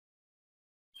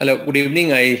Hello, good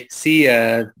evening. I see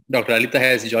Dr. Lalitha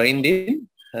has joined in.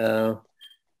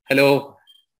 Hello,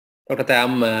 Dr.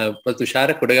 I'm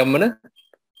Tushara Kudagamana,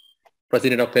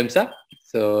 President of PeMSAA.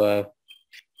 So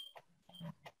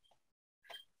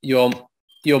your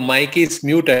mic is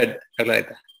muted, Dr.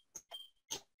 Lalitha.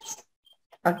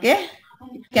 Okay,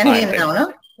 can you hear now?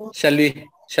 No? Shall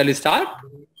we start?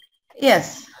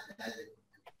 Yes.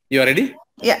 You are ready?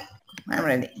 Yeah, I'm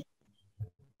ready.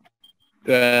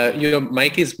 Your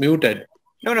mic is muted.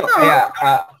 No.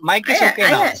 Yeah, mic is okay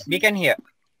now. We can hear.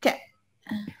 Okay.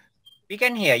 We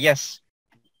can hear. Yes.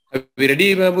 Are we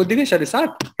ready, Buddhika? Shall we start?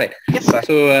 Right. Yes, sir.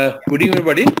 So, good evening,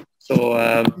 everybody. So,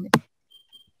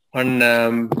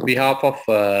 on behalf of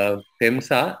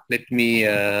PeMSAA, let me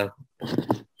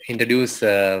introduce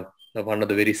one of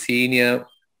the very senior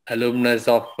alumnus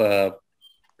of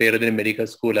Peradeniya Medical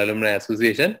School Alumni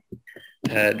Association,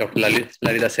 Dr.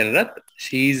 Lalitha Senarath.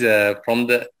 She's from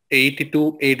the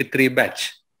 82-83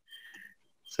 batch.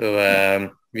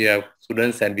 So we are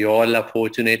students and we all are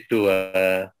fortunate to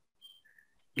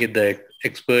get the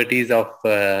expertise of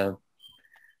our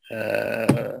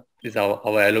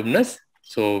alumnus.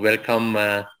 So welcome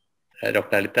Dr.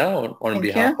 Lalitha on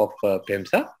behalf of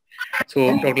PeMSAA.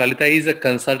 So Dr. Lalitha is a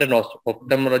consultant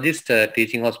ophthalmologist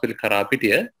teaching hospital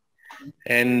Karapitiya,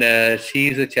 and she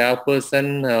is a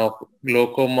chairperson of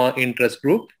Glaucoma Interest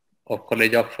Group of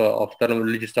College of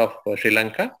Ophthalmologists of Sri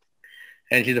Lanka,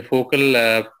 and she's a focal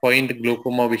point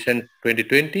Glaucoma Vision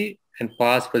 2020 and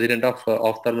past president of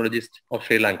Ophthalmologists of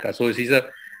Sri Lanka. So she's a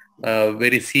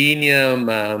very senior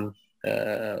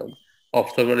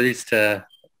ophthalmologist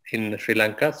in Sri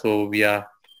Lanka. So we are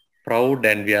proud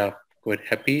and we are quite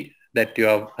happy that you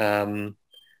have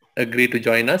agreed to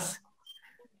join us.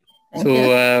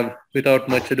 So without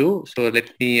much ado, so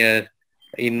let me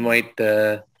invite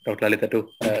Dr. Lalitha to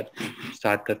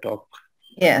start the talk.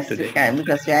 Yes,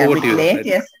 because we are a bit late.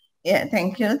 Yes, yeah.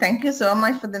 Thank you so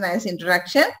much for the nice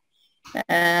introduction.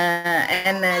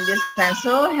 And I'm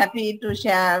so happy to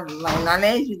share my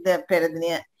knowledge with the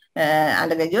Peradeniya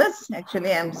undergraduates.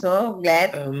 Actually, I'm so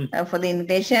glad for the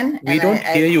invitation. We don't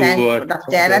hear you.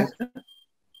 Dr.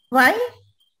 Why?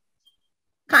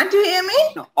 Can't you hear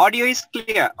me? No, audio is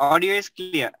clear. Audio is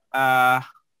clear.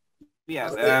 We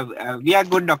are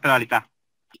good, Dr. Lalitha.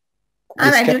 All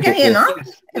right, you can hear, no?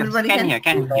 Yes, Everybody can hear.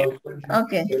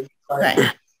 Okay,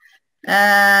 right.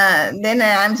 Then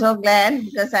I'm so glad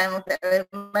because I'm very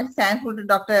much thankful to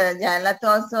Dr. Lalitha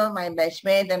also, my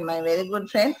batchmate and my very good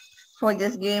friend, for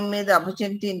just giving me the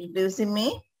opportunity, introducing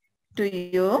me to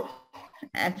you.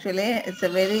 Actually, it's a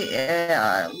very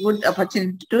good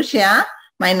opportunity to share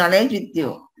my knowledge with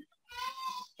you.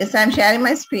 Yes, I'm sharing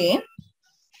my screen.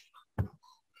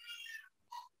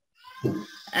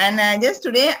 And just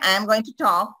today, I am going to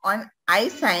talk on eye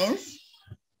science.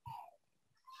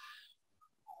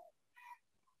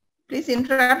 Please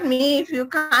interrupt me if you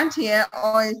can't hear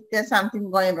or if there's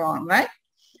something going wrong, right?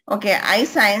 Okay, eye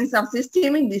science of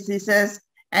systemic diseases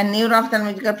and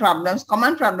neuroophthalmological problems,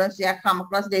 common problems we have come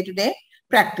across day-to-day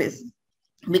practice.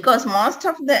 Because most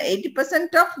of the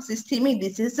 80% of systemic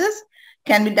diseases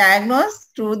can be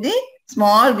diagnosed through the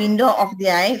small window of the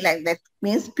eye, like that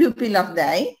means pupil of the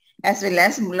eye, as well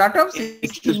as a lot of systemic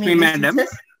Excuse me, madam.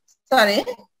 diseases. Sorry,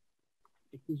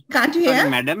 can't you hear? Sorry,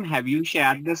 madam. Have you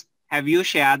shared this? Have you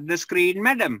shared the screen,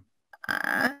 madam?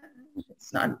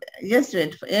 It's not. Just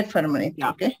wait for a minute. Yeah.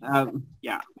 Okay.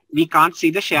 Yeah. We can't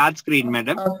see the shared screen,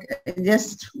 madam. Okay.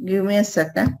 Just give me a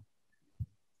second.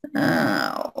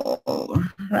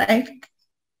 Right.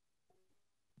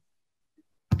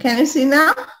 Can you see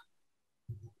now?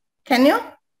 Can you?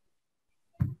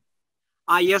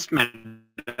 Yes, madam.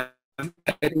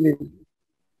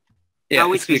 Yeah,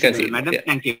 now it's we can visible, see, madam. yeah.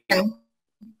 Thank you.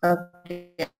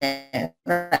 Okay.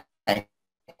 Right.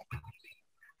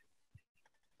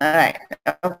 All right.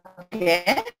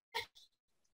 Okay.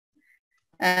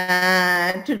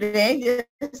 Today,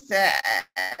 just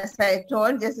as I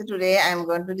told, just today I'm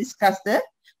going to discuss the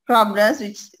problems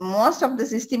which most of the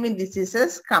systemic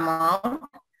diseases come out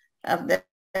of the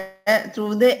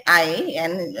through the eye,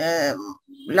 and a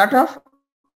lot of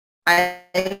eye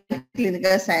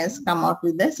clinical science come out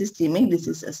with the systemic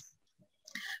diseases.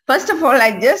 First of all,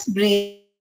 I just brief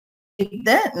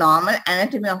the normal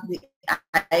anatomy of the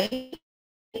eye,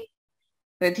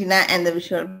 retina, and the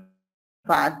visual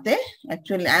part there.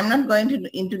 Actually, I'm not going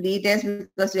into details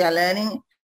because we are learning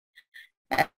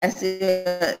as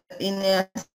in your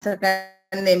second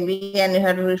MBA and you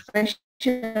have to refresh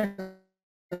your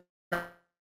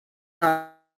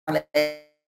knowledge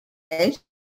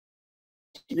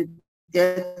with the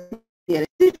theory.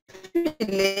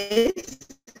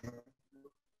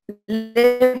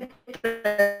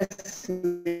 1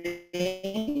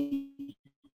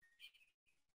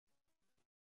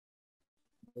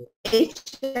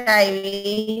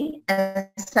 HIV and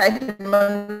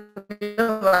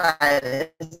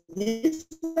cytomegalovirus. These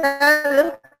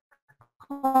are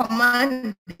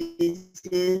common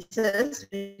diseases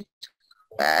which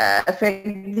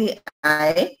affect the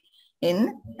eye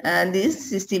in these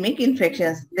systemic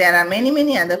infections. There are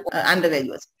many other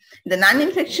undervalues. The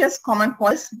non-infectious common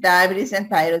causes, diabetes and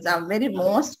thyroid, are very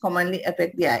most commonly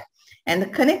affect the eye. And the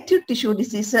connective tissue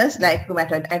diseases like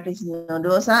rheumatoid arthritis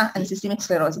nodosa and systemic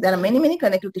sclerosis. There are many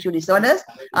connective tissue disorders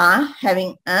are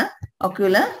having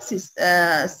ocular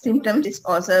symptoms. It's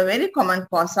also a very common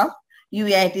cause of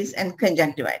uveitis and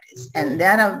conjunctivitis. And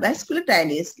there are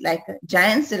vasculitides like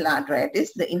giant cell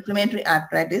arteritis, the inflammatory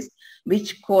arteritis,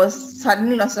 which cause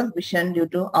sudden loss of vision due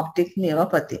to optic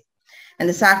neuropathy. And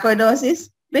the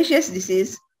sarcoidosis, Behçet's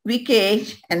disease,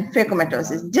 VKH, and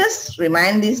phakomatosis. Just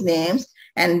remind these names.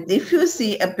 And if you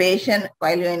see a patient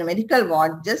while you're in a medical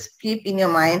ward, just keep in your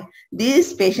mind,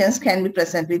 these patients can be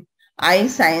present with eye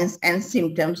signs and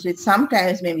symptoms, which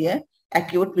sometimes may be an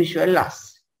acute visual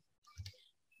loss.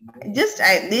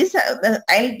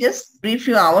 I'll just brief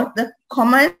you out the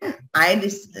common eye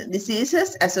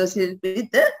diseases associated with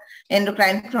the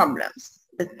endocrine problems.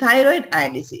 The thyroid eye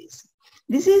disease.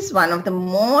 This is one of the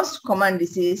most common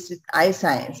diseases with eye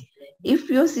signs. If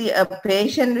you see a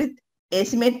patient with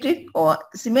asymmetric or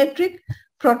symmetric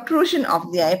protrusion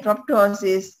of the eye,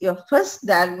 proptosis, your first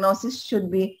diagnosis should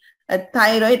be a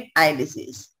thyroid eye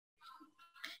disease.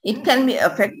 It can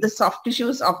affect the soft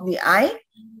tissues of the eye,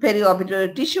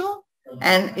 periorbitary tissue,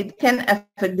 and it can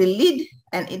affect the lid,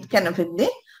 and it can affect the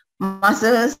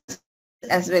muscles,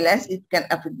 as well as it can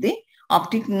affect the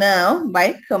optic nerve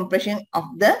by compression of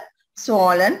the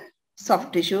swollen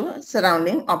soft tissue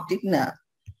surrounding optic nerve.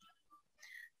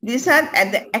 These are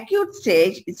at the acute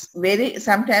stage.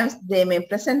 Sometimes they may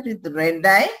present with red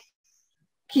eye,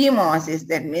 chemosis,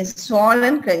 that means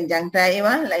swollen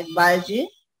conjunctiva like bulging,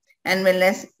 and well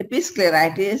as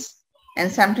episcleritis,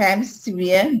 and sometimes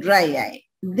severe dry eye.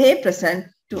 They present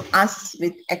to us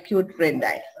with acute red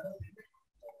eye.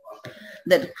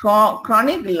 The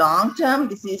chronic long-term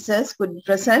diseases could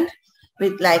present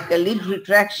with like a lid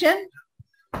retraction,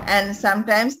 and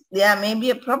sometimes there may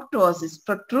be a proptosis,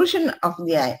 protrusion of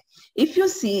the eye. If you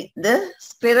see the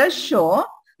spiral show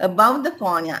above the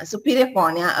cornea, superior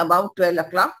cornea above 12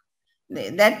 o'clock,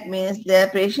 that means the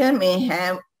patient may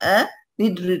have a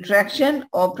lid retraction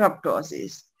or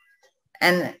proptosis.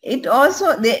 And it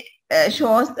also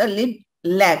shows the lid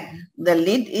lag. The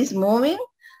lid is moving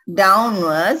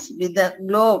downwards with the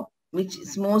globe, which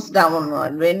moves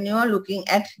downward when you are looking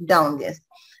at downwards.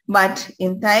 But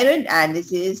in thyroid eye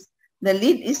disease, the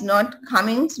lid is not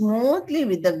coming smoothly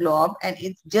with the globe, and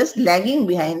it's just lagging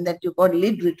behind, that you call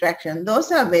lid retraction.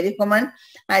 Those are very common,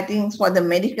 I think, for the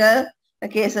medical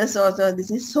cases also.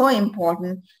 This is so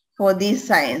important for these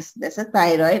signs. That's a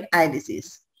thyroid eye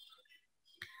disease.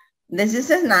 This is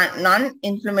a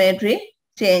non-inflammatory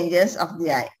changes of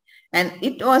the eye. And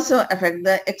it also affects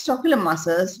the extraocular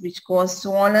muscles, which cause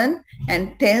swollen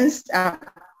and tensed up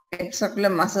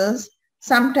extraocular muscles,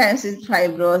 sometimes with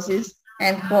fibrosis,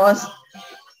 and cause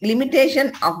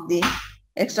limitation of the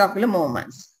extraocular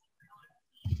movements.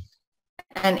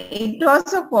 And it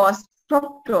also causes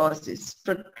proptosis,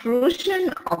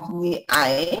 protrusion of the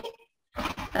eye,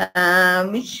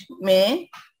 which may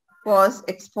cause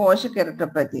exposure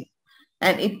keratopathy.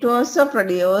 And it also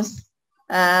produces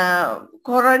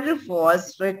choroidal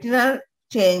force, retinal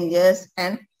changes,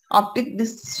 and optic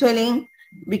disc swelling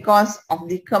because of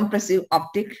the compressive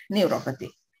optic neuropathy.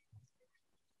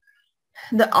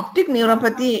 The optic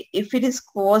neuropathy, if it is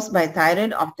caused by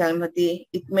thyroid ophthalmopathy,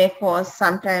 it may cause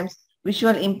sometimes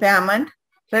visual impairment,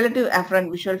 relative afferent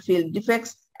visual field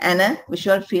defects, and a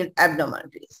visual field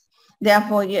abnormalities.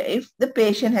 Therefore, if the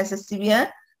patient has a severe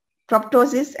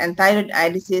proptosis and thyroid eye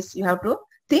disease, you have to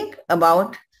think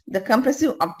about the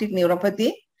compressive optic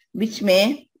neuropathy, which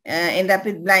may end up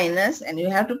with blindness, and you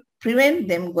have to prevent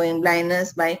them going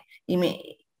blindness by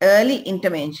early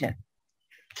intervention.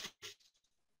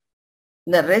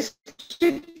 The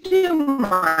restrictive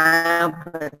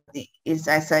myopathy is,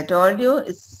 as I told you,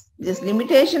 is just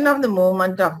limitation of the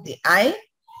movement of the eye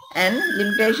and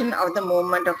limitation of the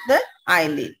movement of the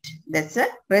eyelid. That's a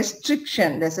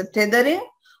restriction. There's a tethering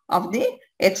of the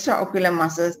extraocular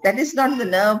muscles. That is not the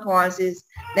nerve pulses.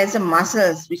 There's a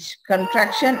muscles which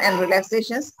contraction and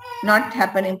relaxations not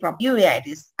happening properly.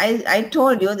 Uveitis. I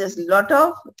told you there's a lot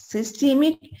of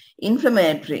systemic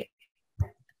inflammatory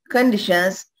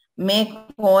conditions may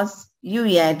cause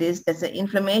uveitis. That's an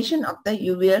inflammation of the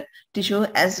uveal tissue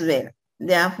as well.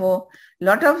 Therefore, a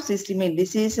lot of systemic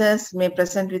diseases may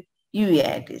present with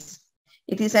uveitis.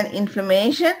 It is an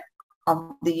inflammation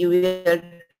of the uveal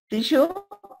tissue,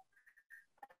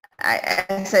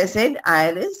 as I said,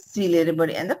 iris, ciliary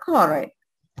body, and the choroid.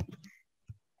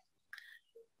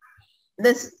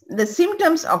 The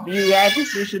symptoms of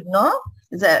uveitis you should know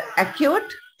is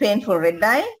acute painful red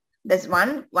eye. That's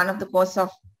one of the causes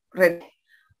of red eye.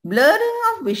 Blurring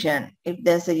of vision. If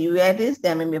there's a uveitis,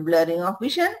 there may be blurring of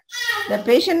vision. The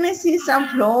patient may see some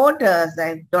floaters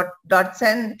like dots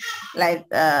and like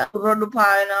the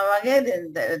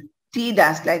tea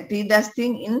dust, like tea dust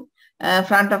thing in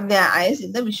front of their eyes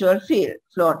in the visual field,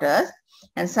 floaters.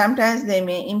 And sometimes they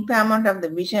may impairment of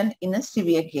the vision in a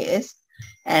severe case.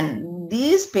 And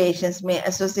these patients may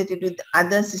associate it with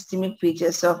other systemic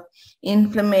features of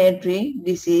inflammatory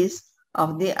disease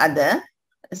of the other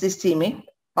systemic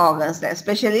organs,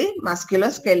 especially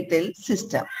musculoskeletal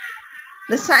system.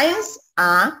 The signs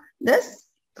are the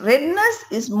redness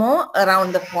is more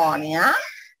around the cornea,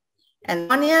 and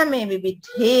cornea may be a bit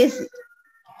hazy,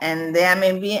 and there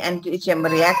may be anterior chamber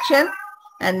reaction,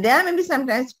 and there may be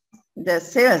sometimes the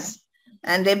cells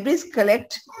and debris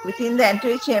collect within the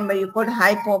anterior chamber, you call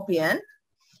hypopyon,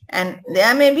 and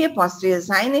there may be a posterior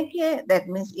synechia, that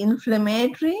means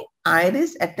inflammatory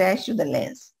iris attached to the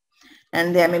lens.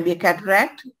 And there may be a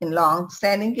cataract in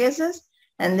long-standing cases,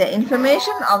 and the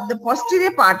inflammation of the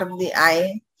posterior part of the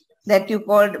eye that you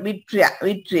called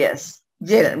vitreous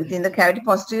gel within the cavity,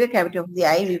 posterior cavity of the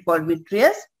eye we call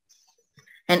vitreous,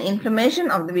 and inflammation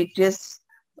of the vitreous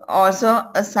also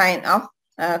a sign of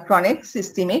chronic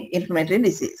systemic inflammatory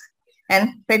disease. And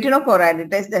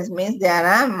retinochoroiditis, that means there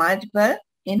are multiple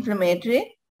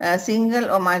inflammatory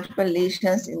single or multiple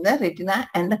lesions in the retina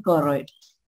and the choroid.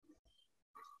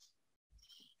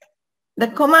 The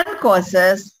common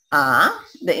causes are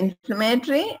the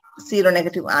inflammatory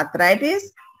seronegative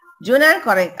arthritis, juvenile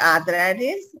choroid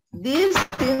arthritis. These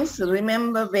things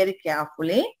remember very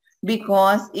carefully,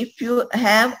 because if you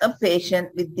have a patient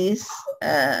with these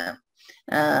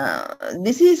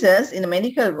diseases in a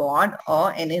medical ward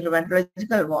or any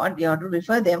rheumatological ward, you have to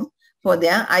refer them for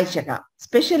their eye checkup.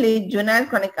 Especially juvenile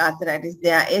chronic arthritis,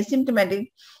 they are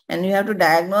asymptomatic and you have to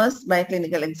diagnose by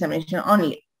clinical examination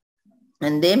only.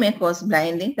 And they may cause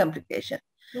blinding complication.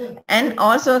 And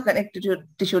also connected to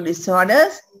tissue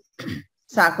disorders,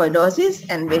 sarcoidosis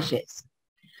and Behçet's.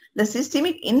 The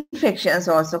systemic infections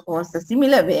also cause the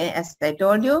similar way as I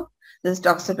told you. This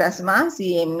toxoplasma,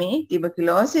 CME,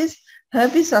 tuberculosis,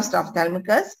 herpes zoster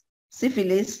ophthalmicus,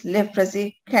 syphilis,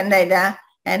 leprosy, candida,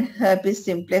 and herpes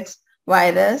simplex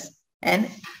virus and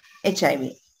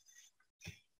HIV.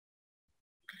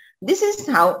 This is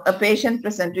how a patient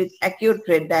presents with acute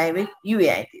red eye with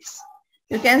uveitis.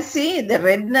 You can see the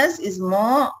redness is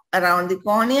more around the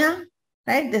cornea,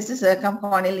 right? This is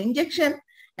circumcorneal injection,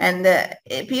 and the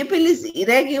pupil is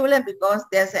irregular because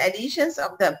there's additions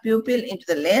of the pupil into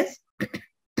the lens,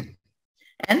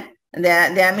 and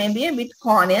there may be a bit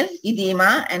corneal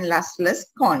edema and lustreless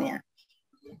cornea.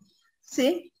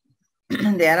 See,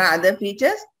 there are other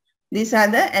features. These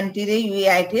are the anterior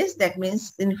uveitis, that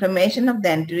means inflammation of the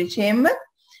anterior chamber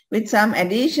with some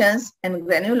adhesions and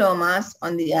granulomas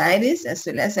on the iris as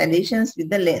well as adhesions with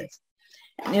the lens.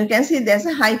 And you can see there's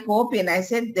a hypopyon. I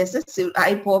said there's a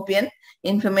hypopyon,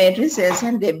 inflammatory cells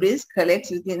and debris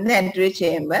collects within the anterior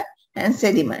chamber and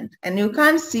sediment. And you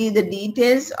can't see the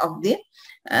details of the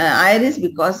iris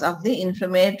because of the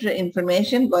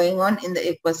inflammation going on in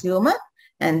the aqueous humor.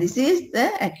 And this is the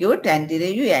acute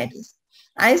anterior uveitis.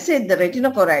 I said the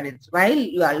retinochoroiditis. While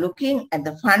you are looking at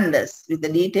the fundus with the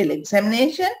detailed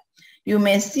examination, you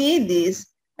may see these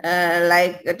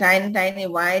like a tiny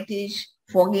whitish,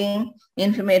 fogging,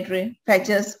 inflammatory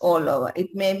patches all over.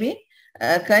 It may be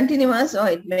continuous or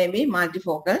it may be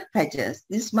multifocal patches.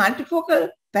 These multifocal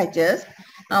patches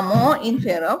are more in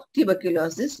fear of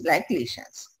tuberculosis-like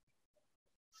lesions.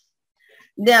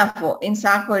 Therefore, in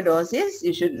sarcoidosis,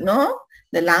 you should know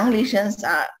the lung lesions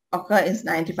occur in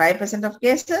 95% of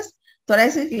cases,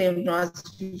 thoracic lymph nodes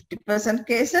 50%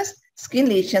 cases, skin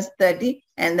lesions 30%,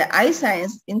 and the eye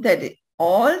signs in 30%.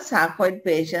 All sarcoid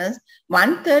patients,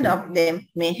 1/3 of them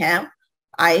may have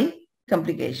eye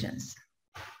complications.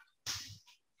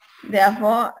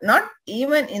 Therefore, not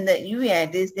even in the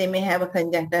uveitis, they may have a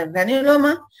conjunctival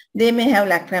granuloma, they may have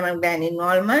lacrimal gland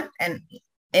involvement and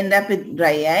end up with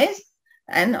dry eyes,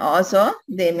 and also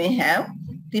they may have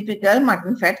typical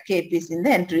mutton fat capes in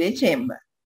the anterior chamber.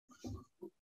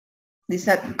 These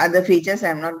are other features.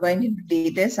 I'm not going into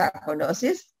details,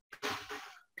 sarcoidosis.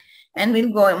 And we'll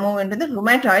move into the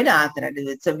rheumatoid arthritis.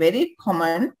 It's a very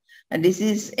common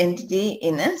disease entity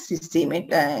in a systemic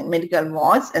medical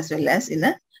wards as well as in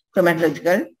a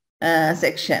rheumatological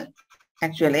section.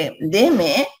 Actually, they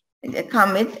may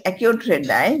come with acute red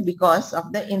eye because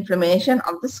of the inflammation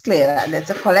of the sclera. That's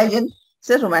a collagen.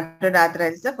 So rheumatoid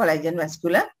arthritis is a collagen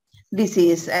vascular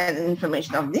disease and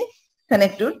inflammation of the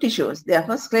connective tissues.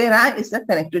 Therefore, sclera is a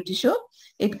connective tissue.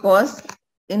 It causes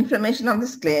inflammation of the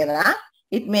sclera.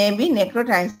 It may be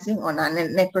necrotizing or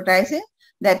non-necrotizing.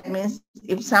 That means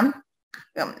if some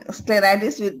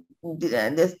scleritis with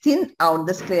the thin out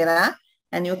the sclera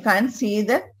and you can't see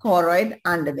the choroid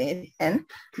underneath and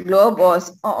globe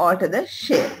also alter the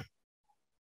shape.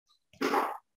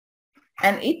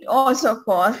 And it also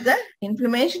causes the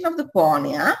inflammation of the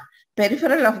cornea,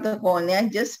 peripheral of the cornea,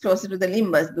 just closer to the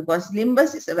limbus, because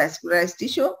limbus is a vascularized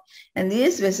tissue and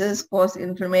these vessels cause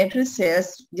inflammatory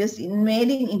cells just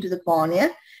invading into the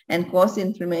cornea and cause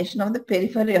inflammation of the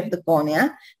periphery of the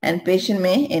cornea, and patient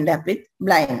may end up with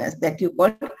blindness that you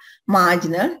call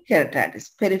marginal keratitis,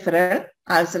 peripheral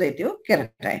ulcerative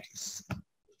keratitis.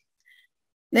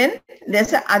 Then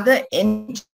there's another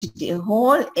entity,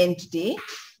 whole entity,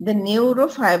 the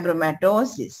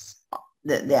neurofibromatosis.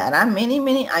 There are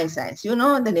many eye signs. You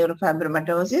know the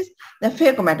neurofibromatosis, the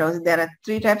phacomatosis. There are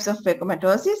 3 types of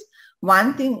phacomatosis.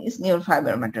 One thing is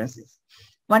neurofibromatosis.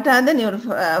 What are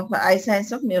the eye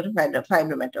signs of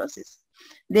neurofibromatosis?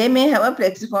 They may have a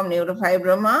plexiform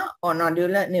neurofibroma or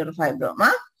nodular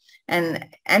neurofibroma. And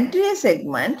anterior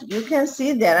segment, you can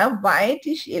see there are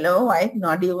whitish yellow-white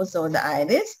nodules over the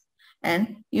iris.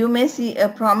 And you may see a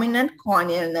prominent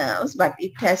corneal nerves, but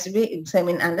it has to be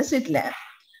examined under slit lamp.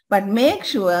 But make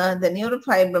sure the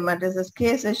neurofibromatosis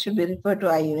cases should be referred to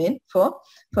eye unit for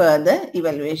further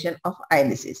evaluation of eye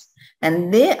disease.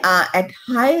 And they are at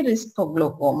high risk for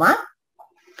glaucoma.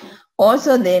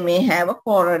 Also, they may have a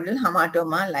choroidal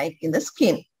hematoma like in the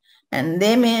skin. And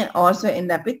they may also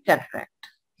end up with cataract.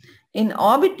 In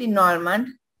orbit involvement,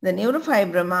 the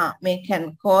neurofibroma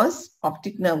can cause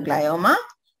optic nerve glioma,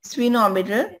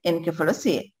 sphenoorbital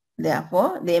encephalocele.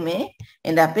 Therefore, they may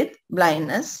end up with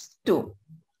blindness too.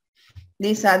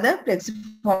 These are the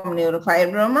plexiform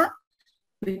neurofibroma.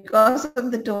 Because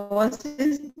of the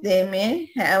ptosis, they may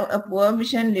have a poor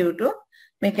vision due to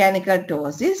mechanical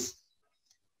ptosis.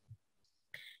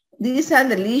 These are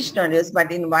the lesion nodules,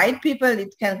 but in white people,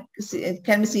 it can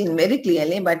be seen very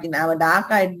clearly, but in our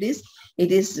dark-eyed disc,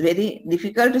 it is very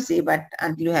difficult to see, but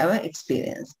until you have an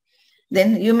experience.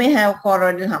 Then you may have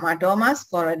choroidal hematomas,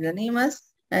 choroidal enemas,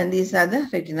 and these are the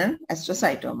retinal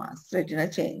astrocytomas, retinal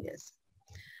changes.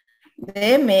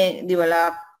 They may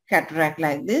develop cataract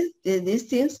like these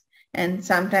things, and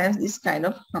sometimes this kind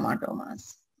of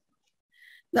hematomas.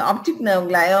 The optic nerve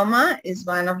glioma is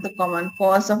one of the common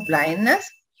cause of blindness.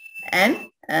 And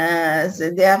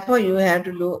so therefore, you have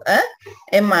to do a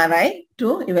MRI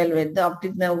to evaluate the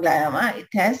optic nerve glioma. It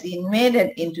has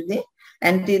invaded into the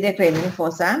anterior cranial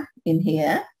fossa in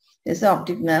here. There's an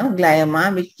optic nerve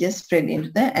glioma which just spread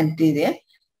into the anterior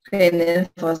cranial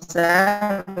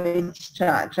fossa, which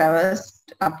travels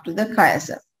up to the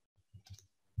chiasm.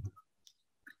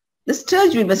 The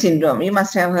Sturge-Weber syndrome, you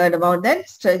must have heard about that.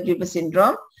 Sturge-Weber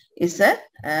syndrome is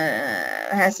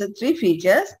has 3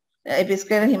 features.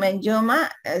 Episcleral hemangioma,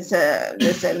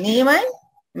 there's a nevine,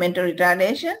 mental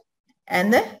retardation,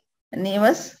 and the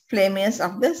nevus flammeus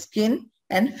of the skin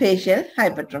and facial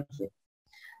hypertrophy.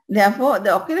 Therefore,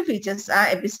 the ocular features are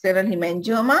episcleral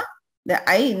hemangioma, the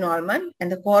eye involvement,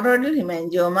 and the choroidal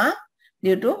hemangioma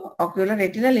due to ocular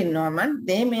retinal involvement.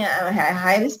 They may have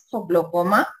high risk for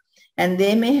glaucoma, and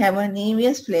they may have a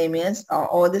nevus flammeus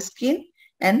over the skin,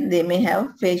 and they may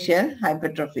have facial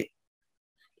hypertrophy.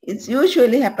 It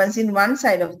usually happens in one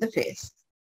side of the face.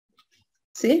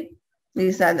 See,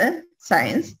 these are the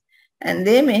signs. And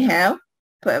they may have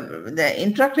the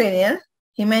intracranial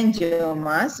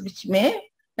hemangiomas, which may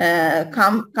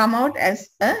come out as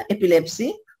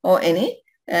epilepsy or any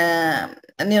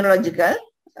neurological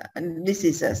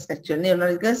diseases. Actually,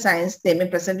 neurological signs, they may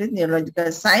present with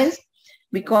neurological signs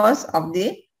because of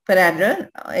the parietal,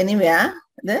 anywhere,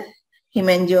 the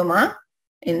hemangioma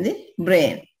in the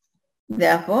brain.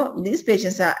 Therefore, these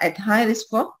patients are at high risk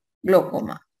for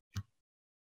glaucoma.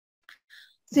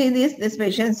 See these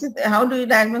patients, how do you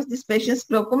diagnose these patients'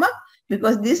 glaucoma?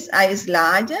 Because this eye is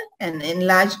larger and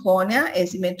enlarged cornea,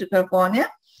 asymmetrical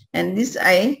cornea, and this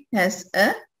eye has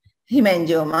a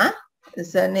hemangioma,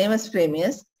 it's a nevus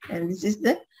flammeus, and this is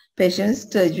the patient's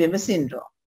Sturge-Weber syndrome.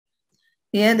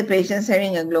 Here the patient is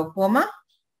having a glaucoma,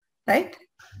 right?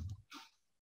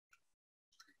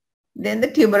 Then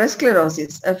the tuberous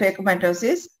sclerosis, a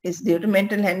phacomatosis, is due to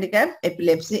mental handicap,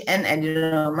 epilepsy, and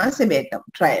adenoma sebacum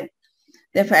triad.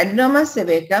 The adenoma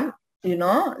sebacum, you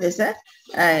know, there's a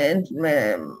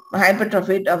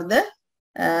hypertrophy of the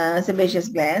sebaceous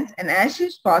glands, and ashy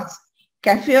spots,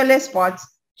 caffeolate spots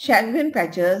chagrin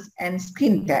patches, and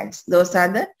skin tags. Those are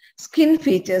the skin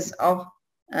features of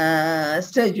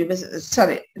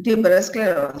tuberous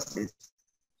sclerosis.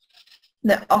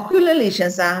 The ocular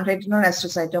lesions are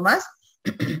retinoastrocytomas,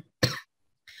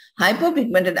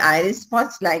 hypopigmented iris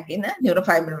spots like in a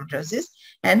neurofibromatosis,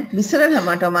 and visceral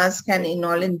hematomas can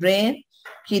involve in brain,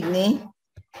 kidney.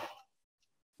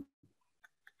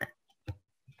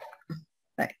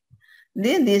 Right.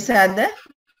 These are the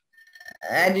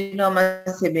adenoma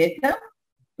sebaceum,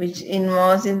 which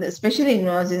involves in especially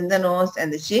involves in the nose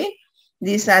and the cheek.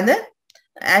 These are the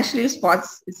ash leaf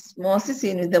spots. It's mostly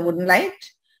seen with the wooden light.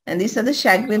 And these are the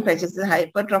chagrin patches, the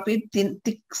hypertrophy,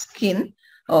 thick skin,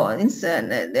 or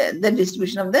the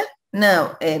distribution of the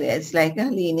nerve area. It's like a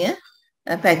linear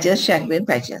patches, chagrin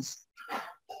patches.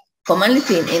 Commonly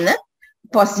seen in the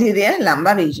posterior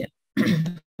lumbar region.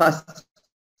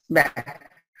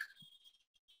 Back.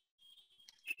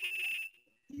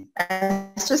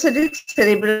 Astrocytic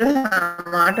cerebral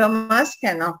hematomas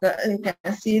can occur. You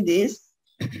can see these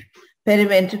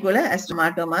periventricular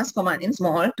astrocytomas common in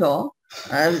small toe.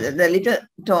 The little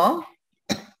toe,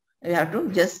 you have to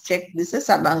just check this is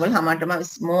subungual hematoma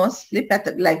is mostly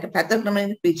like a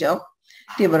pathognomonic feature of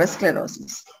tuberous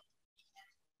sclerosis.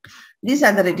 These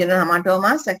are the retinal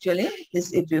hematomas. Actually,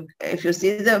 this if you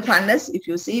see the fundus, if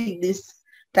you see this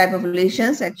type of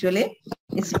lesions, actually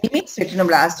it mimics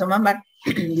retinoblastoma, but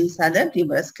these are the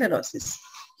tuberous sclerosis.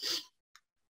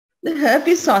 The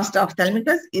herpes zoster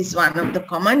ophthalmicus is one of the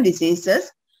common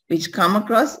diseases which come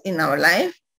across in our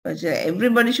life.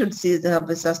 Everybody should see the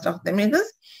herpes zoster ophthalmicus,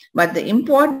 but the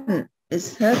important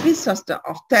is herpes zoster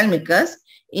ophthalmicus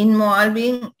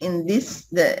involving in this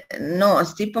the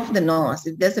nose, tip of the nose.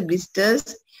 If there's a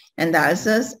blisters and the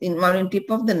ulcers involving tip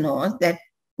of the nose, that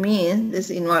means this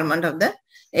involvement of the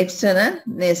external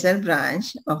nasal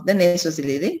branch of the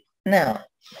nasociliary nerve.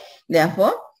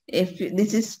 Therefore, if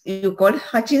this is you call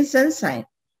Hutchinson sign.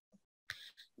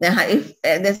 Now, if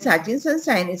this Hutchinson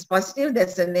sign is positive,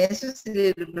 there's a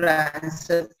nasociliary branch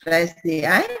supplies the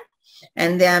eye,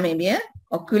 and there may be an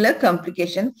ocular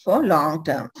complication for long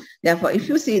term. Therefore, if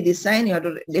you see this sign, you have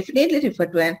to definitely refer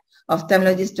to an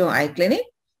ophthalmologist or eye clinic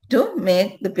to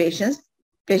make the patients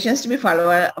to be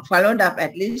followed up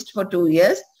at least for 2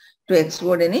 years to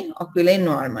exclude any ocular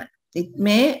involvement. It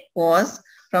may cause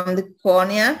from the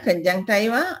cornea,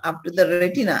 conjunctiva up to the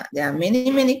retina. There are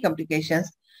many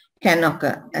complications can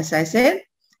occur. As I said,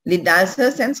 lid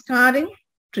ulcers and scarring,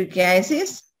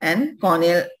 trichiasis and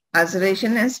corneal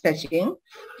ulceration and stretching,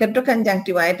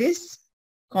 keratoconjunctivitis,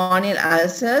 corneal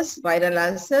ulcers, viral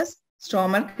ulcers,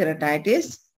 stromal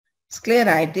keratitis,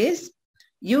 scleritis,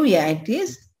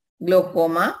 uveitis,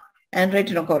 glaucoma, and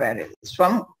retinochoroiditis.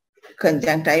 From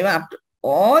conjunctiva up to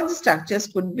all the structures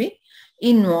could be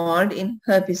involved in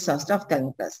herpes zoster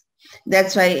ophthalmicus.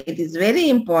 That's why it is very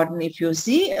important if you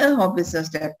see a herpes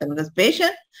zoster ophthalmicus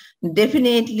patient,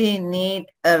 definitely need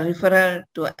a referral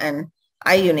to an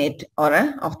eye unit or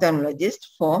an ophthalmologist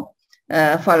for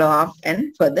follow-up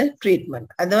and further treatment.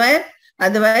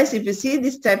 Otherwise, if you see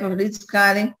this type of lid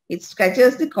scarring, it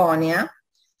scratches the cornea,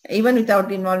 even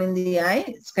without involving the eye,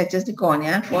 it scratches the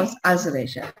cornea, causes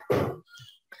ulceration.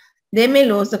 They may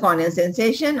lose the corneal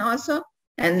sensation also,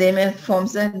 and they may form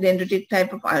a dendritic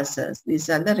type of ulcers. These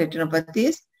are the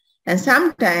retinopathies, and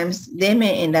sometimes they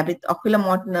may end up with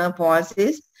oculomotor nerve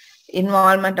palsies,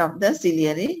 involvement of the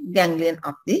ciliary ganglion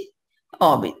of the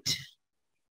orbit.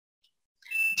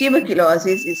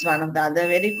 Tuberculosis is one of the other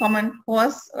very common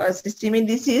cause systemic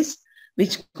disease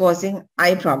which causing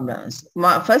eye problems.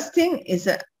 First thing is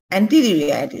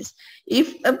anterioritis.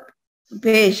 If a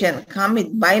patient come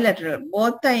with bilateral,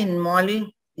 both are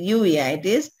involving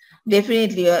uveitis,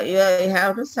 definitely you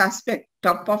have to suspect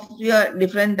top of your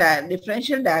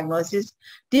differential diagnosis,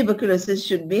 tuberculosis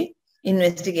should be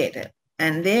investigated.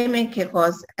 And they may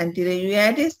cause anterior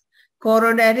uveitis,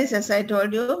 choroiditis, as I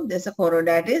told you, there's a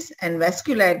choroiditis, and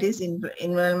vasculitis,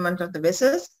 involvement of the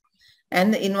vessels,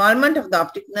 and the involvement of the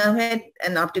optic nerve head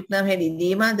and optic nerve head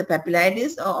edema, the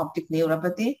papillitis or optic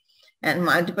neuropathy, and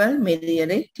multiple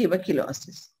miliary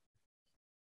tuberculosis.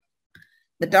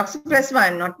 The toxoplasma,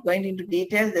 I'm not going into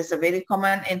details. There's a very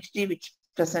common entity which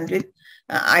present with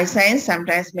eye signs,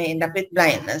 sometimes may end up with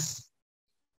blindness.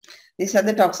 These are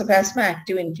the toxoplasma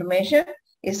active inflammation.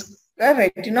 Is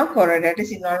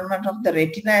retinochoroiditis, involvement of the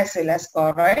retina as well as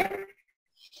choroid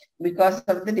because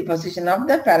of the deposition of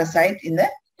the parasite in the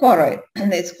choroid.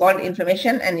 And it's called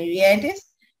inflammation and uveitis,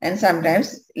 and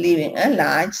sometimes leaving a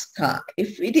large scar.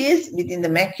 If it is within the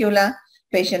macula,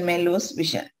 patient may lose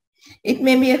vision. It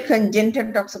may be a congenital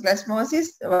toxoplasmosis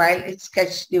while it's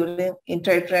catched during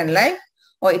intrauterine life,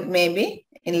 or it may be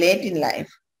in late in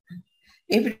life.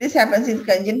 If it happens in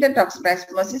congenital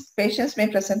toxoplasmosis, patients may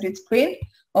present with squint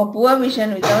or poor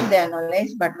vision without their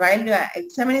knowledge, but while you are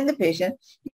examining the patient,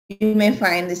 you may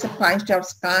find this a punched out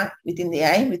scar within the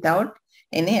eye without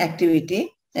any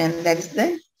activity, and that is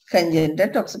the congenital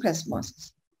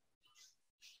toxoplasmosis.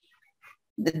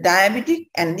 The diabetic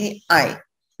and the eye.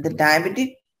 The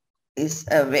diabetic is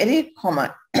a very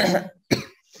common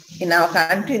in our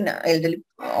country, in elderly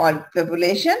or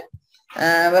population,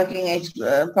 working age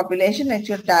population.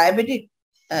 Actually, diabetic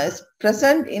is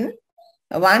present in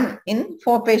 1 in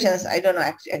 4 patients. I don't know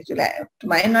actually, to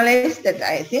my knowledge, that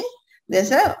I think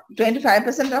there's a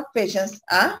 25% of patients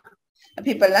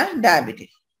people are diabetic.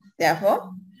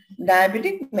 Therefore,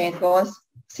 diabetic may cause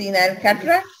senile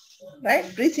cataract, right?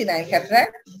 Pre-senile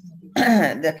cataract.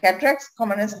 The cataract's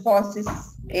commonest cause is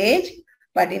age,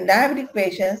 but in diabetic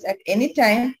patients, at any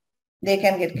time, they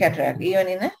can get cataract, even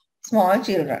in small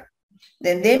children.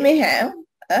 Then they may have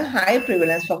a high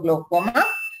prevalence for glaucoma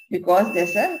because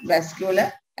there's a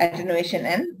vascular attenuation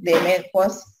and they may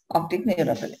cause optic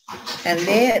neuropathy. And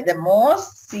the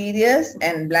most serious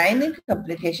and blinding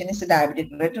complication is the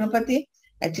diabetic retinopathy.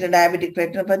 Actually, diabetic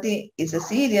retinopathy is a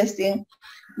serious thing,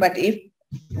 but if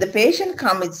the patient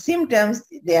comes with symptoms,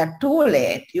 they are too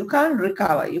late. You can't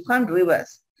recover, you can't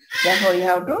reverse. Therefore, you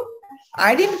have to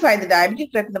identify the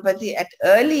diabetic retinopathy at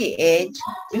early age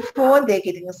before they're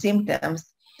getting the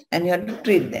symptoms, and you have to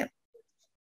treat them.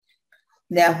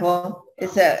 Therefore,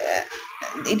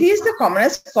 it is the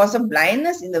commonest cause of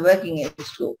blindness in the working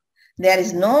age group. There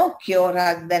is no cure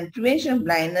other than prevention of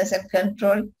blindness and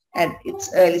control at its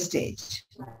early stage.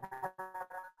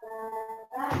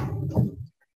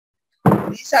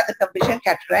 These are the complication: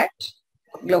 cataract,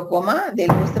 glaucoma, they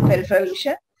lose the peripheral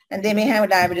vision, and they may have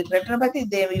diabetic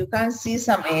retinopathy. You can see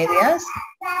some areas.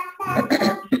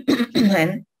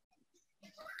 And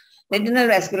retinal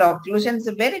vascular occlusion is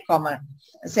very common.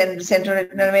 Central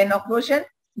retinal vein occlusion,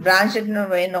 branch retinal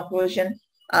vein occlusion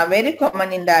are very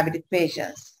common in diabetic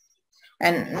patients.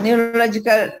 And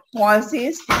neurological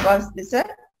palsies, because this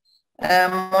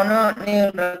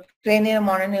cranial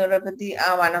mononeuropathy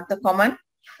are one of the common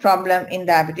problem in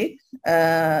diabetic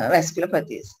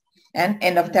vasculopathies. And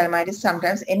endophthalmitis,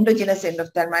 sometimes endogenous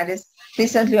endophthalmitis.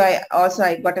 Recently, I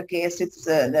got a case with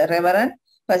the Reverend,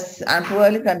 was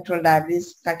poorly controlled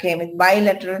diabetes, came with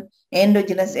bilateral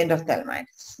endogenous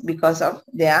endophthalmitis because of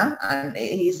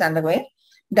he's undergoing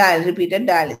repeated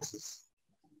dialysis.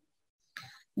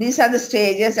 These are the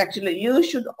stages. Actually,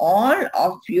 all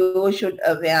of you should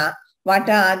aware what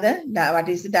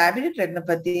is the diabetic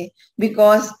retinopathy,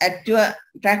 because at your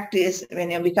practice, when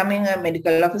you're becoming a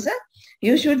medical officer,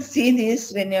 you should see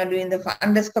this when you're doing the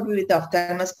fundoscopy with the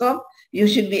ophthalmoscope. You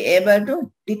should be able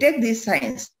to detect these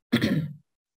signs.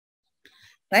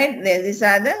 Right? These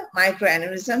are the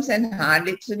microaneurysms and hard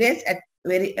exudates at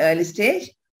very early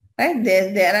stage. Right?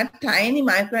 There are tiny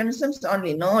microaneurysms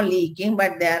only, no leaking,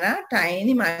 but there are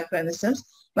tiny microaneurysms,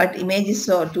 but image is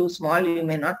so too small, you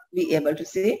may not be able to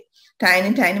see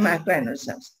tiny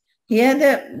microaneurysms. Here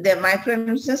the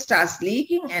microaneurysm starts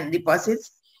leaking and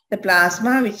deposits the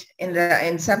plasma, which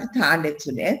ends up with hard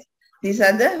exudates. These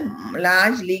are the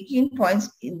large leaking points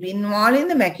involved in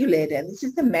the macula area. This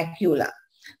is the macula.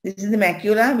 This is the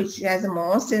macula, which has the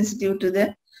most sensitive to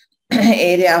the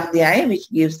area of the eye, which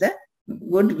gives the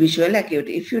good visual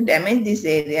acuity. If you damage these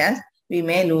areas, we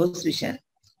may lose vision.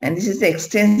 And this is the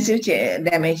extensive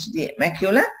damage to the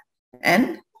macula.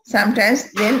 And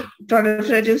sometimes then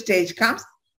proliferative stage comes.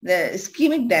 The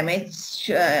ischemic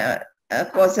damage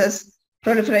causes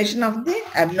proliferation of the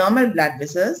abnormal blood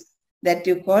vessels that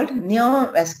you call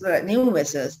neovascular new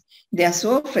vessels. They are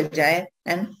so fragile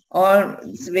and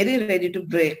it's very ready to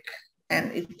break,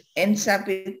 and it ends up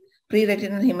with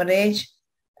pre-retinal hemorrhage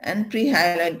and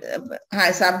subhyaloid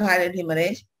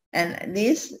hemorrhage, and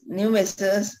these new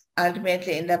vessels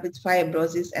ultimately end up with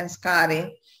fibrosis and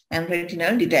scarring and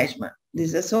retinal detachment.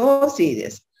 This is so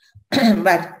serious.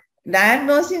 But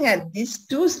diagnosing at these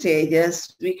 2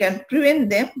 stages, we can prevent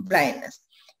them blindness.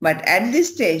 But at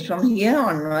this stage, from here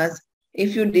onwards,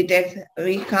 if you detect,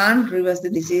 we can't reverse the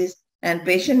disease, and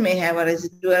patient may have a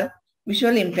residual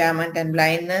visual impairment and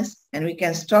blindness, and we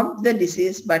can stop the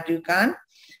disease, but you can't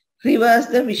reverse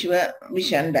the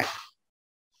vision back.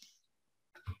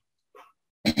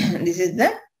 This is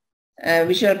the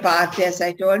visual pathway, as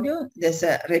I told you. There's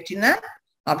a retina,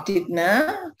 optic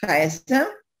nerve,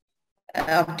 chiasm,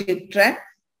 optic tract,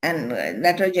 and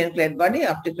lateral geniculate body,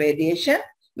 optic radiation,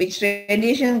 which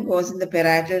radiation goes in the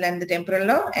parietal and the temporal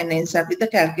lobe and ends up with the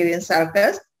calcarean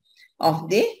sulcus of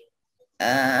the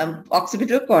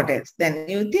occipital cortex. Then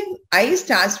you think eye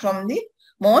starts from the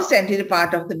most anterior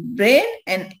part of the brain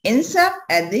and ends up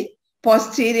at the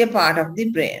posterior part of the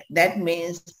brain. That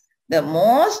means the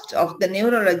most of the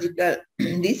neurological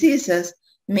diseases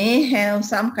may have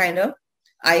some kind of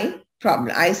eye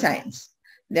problem, eye signs.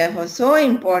 Therefore, so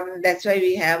important. That's why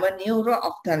we have a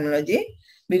neuro-ophthalmology,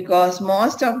 because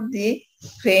most of the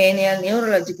cranial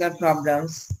neurological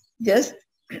problems just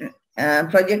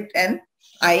project an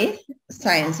eye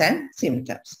signs and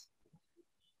symptoms.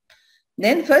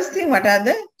 Then first thing, what are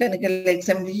the clinical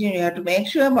examination? You have to make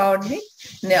sure about the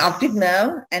optic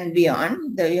nerve and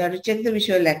beyond. You have to check the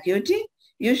visual acuity.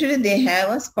 Usually they have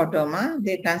a scotoma.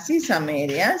 They can see some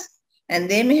areas, and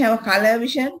they may have a color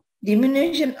vision,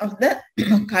 diminution of the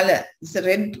color. It's a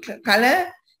red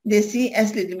color, they see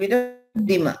as little bit of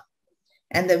dimmer.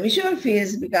 And the visual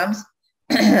fields becomes,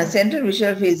 central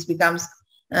visual fields becomes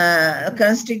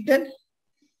constricted.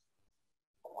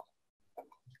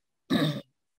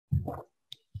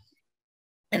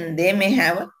 And they may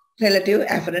have a relative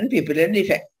afferent pupillary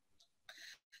defect.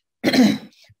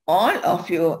 All of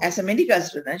you as a medical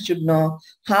student should know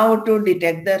how to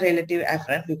detect the relative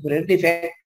afferent pupillary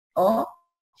defect or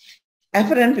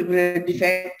afferent pupillary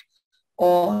defect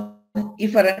or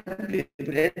efferent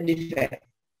pupillary defect.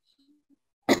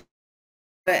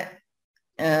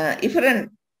 Efferent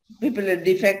pupillary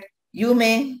defect, you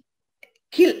may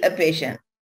kill a patient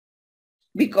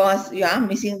because you are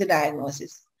missing the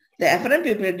diagnosis. The afferent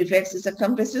pupillary defect is a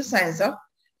compressive sign of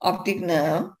optic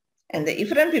nerve, and the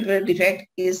efferent pupillary defect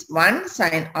is one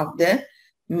sign of the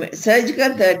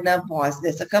surgical third nerve palsy.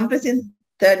 There's a compressive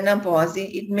third nerve palsy.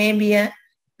 It may be an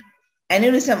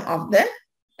aneurysm of the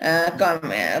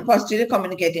posterior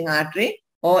communicating artery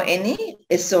or any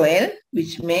SOL,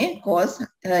 which may cause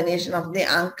herniation of the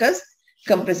uncus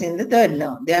compressing the third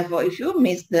nerve. Therefore, if you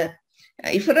miss the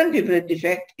efferent pupillary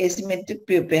defect, asymmetric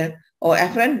pupil, or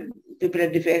afferent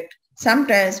pupillary defect,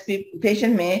 sometimes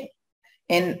patient may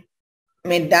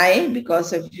die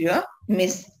because of your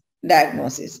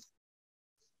misdiagnosis.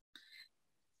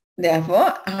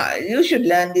 Therefore, you should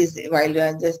learn this while you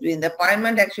are just doing the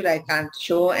appointment. Actually, I can't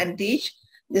show and teach.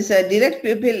 This direct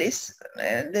pupil is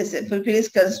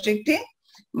constricting,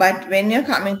 but when you're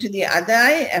coming to the other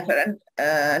eye, afferent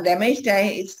damaged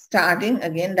eye is starting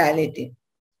again dilating.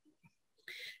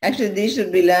 Actually, these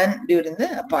should be learned during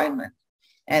the appointment.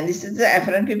 And this is the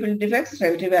afferent pupillary defect,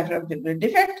 relative afferent pupillary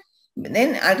defect.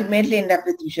 Then ultimately end up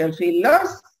with visual field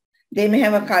loss. They may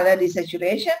have a color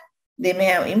desaturation. They may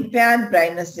have impaired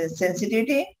brightness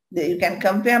sensitivity. You can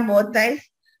compare both eyes,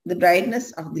 the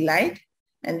brightness of the light,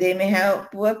 and they may have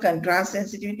poor contrast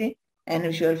sensitivity and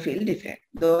visual field defect.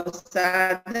 Those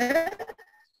are the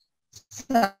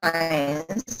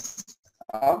signs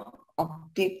of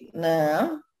optic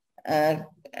nerve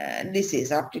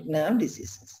disease, optic nerve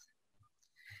diseases.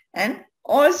 And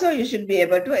also you should be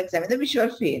able to examine the visual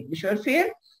field. Visual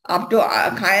field, up to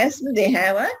chiasm, they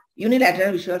have a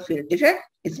unilateral visual field defect.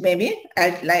 It's maybe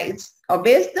it's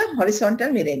obeys the horizontal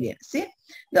meridian. See,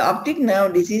 the optic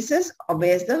nerve diseases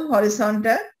obeys the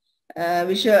horizontal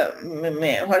horizontal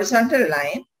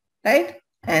line, right?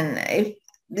 And if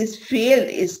this field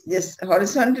is just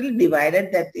horizontally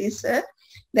divided, that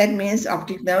means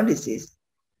optic nerve disease.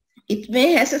 It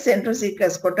may has a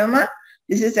centrocecal scotoma.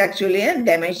 This is actually a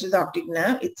damage to the optic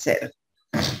nerve itself.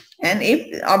 And if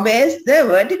it obeys the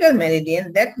vertical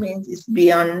meridian, that means it's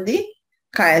beyond the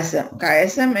chiasm.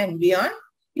 Chiasm and beyond,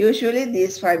 usually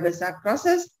these fibers are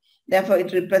crosses. Therefore,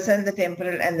 it represents the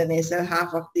temporal and the nasal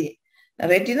half of the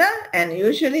retina, and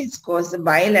usually it's caused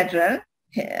bilateral,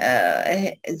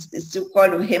 it's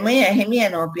called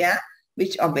hemianopia,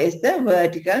 which obeys the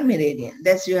vertical meridian.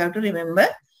 That's you have to remember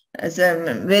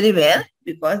very well,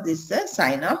 because this is a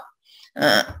sign of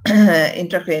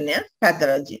intracranial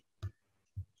pathology.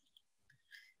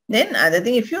 Then other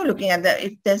thing, if you're looking at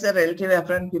if there's a relative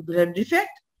afferent pupillary defect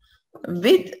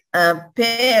with a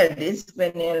paired disc,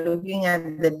 when you're looking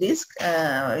at the disc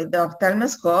with the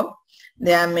ophthalmoscope,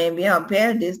 there may be a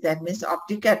paired disc, that means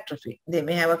optic atrophy. They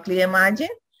may have a clear margin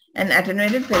and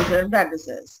attenuated peripheral blood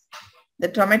vessels. The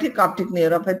traumatic optic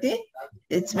neuropathy,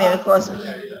 it's maybe caused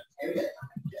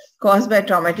by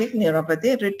traumatic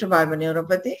neuropathy, retrobulbar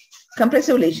neuropathy,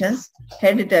 compressive lesions,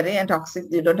 hereditary and toxic.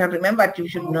 You don't have to remember, but you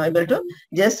should know able to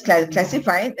just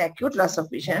classify the acute loss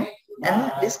of vision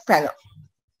and disc pallor.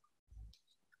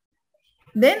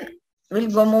 Then we'll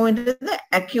go move into the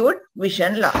acute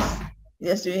vision loss.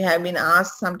 Yes, we have been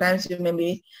asked, sometimes you may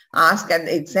be asked at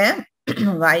the exam,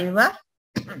 viva,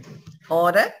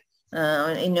 or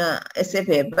in your essay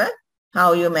paper,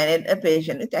 how you manage a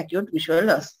patient with acute visual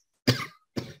loss.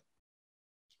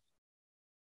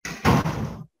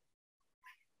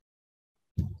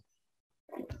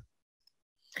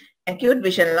 Acute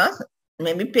vision loss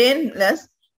may be painless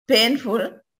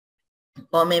painful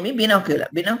or maybe binocular.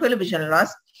 Binocular vision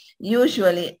loss,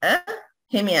 usually a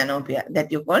hemianopia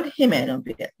that you call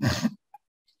hemianopia.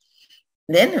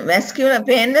 Then vascular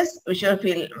painless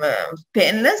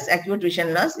painless acute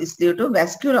vision loss is due to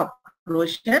vascular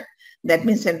occlusion. That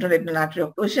means central retinal artery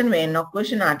occlusion, vein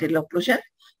occlusion, arterial occlusion,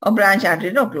 or branch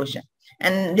arterial occlusion.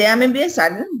 And there may be a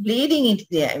sudden bleeding into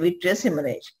the eye, vitreous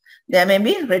hemorrhage. There may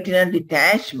be retinal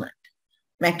detachment,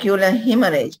 macular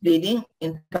hemorrhage, bleeding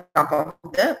in front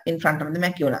of the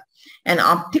macula, and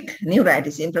optic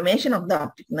neuritis, inflammation of the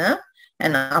optic nerve,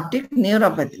 and optic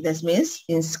neuropathy. This means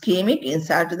ischemic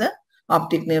insult to the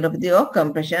optic neuropathy or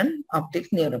compression optic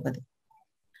neuropathy.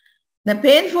 The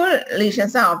painful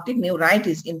lesions are optic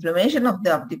neuritis, inflammation of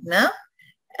the optic nerve,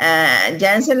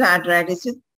 Janssen arteritis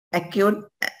with acute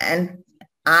and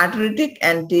arteritic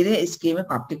anterior ischemic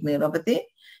optic neuropathy,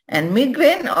 and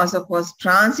migraine also causes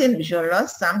transient visual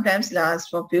loss, sometimes lasts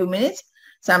for a few minutes,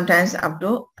 sometimes up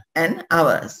to an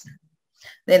hour.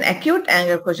 Then acute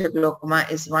angular crochet glaucoma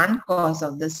is one cause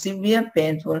of the severe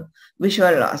painful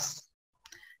visual loss.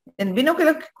 And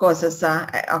binocular causes are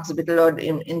occipital lobe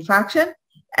infarction,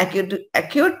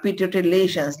 acute pituitary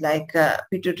lesions like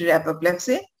pituitary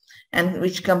apoplexy, and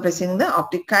which compressing the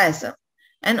optic chiasm.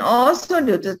 And also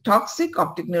due to toxic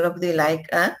optic neuropathy like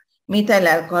methyl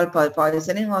alcohol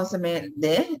poisoning also may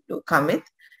to come with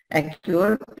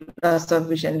acute loss of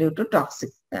vision due to toxic.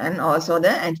 And also the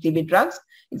anti-TB drugs,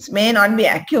 it may not be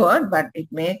acute, but it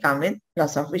may come with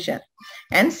loss of vision.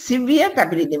 And severe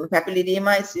papilledema.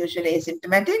 Papilledema is usually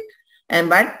asymptomatic,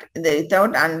 but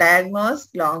without undiagnosed,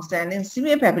 long-standing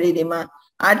severe papilledema,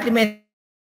 ultimately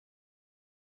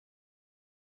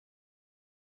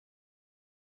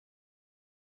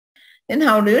then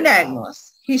how do you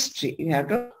diagnose? History. You have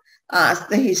to ask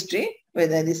the history,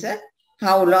 whether this is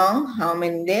how long, how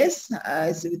many days,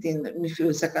 is within a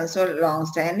few seconds or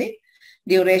long-standing.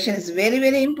 Duration is very,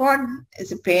 very important.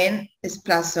 Is a pain is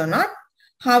plus or not?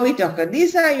 How it occurs?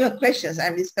 These are your questions.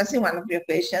 I'm discussing one of your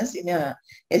questions in your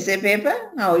essay paper,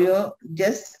 how you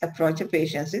just approach a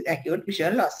patient with acute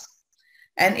visual loss.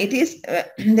 And it is,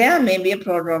 there may be a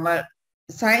prodromal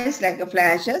signs like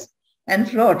flashes and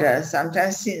floaters,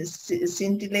 sometimes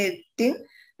scintillating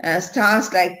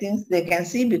stars-like things they can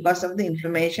see because of the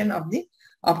inflammation of the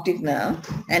optic nerve.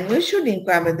 And we should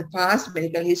inquire about the past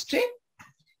medical history,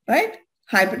 right?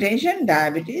 Hypertension,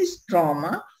 diabetes,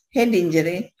 trauma, head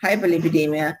injury,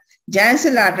 hyperlipidemia,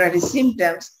 Janssen arteritis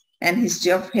symptoms, and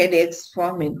history of headaches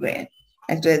for migraine.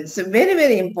 Actually, it's very,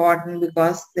 very important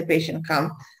because the patient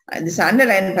comes, this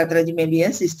underlying pathology may be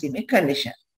a systemic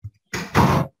condition.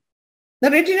 The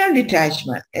retinal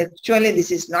detachment, actually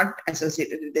this is not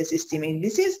associated with the systemic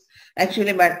disease,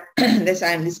 actually, but this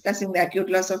I am discussing the acute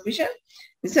loss of vision.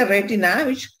 It's a retina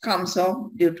which comes off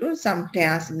due to some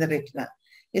tears in the retina.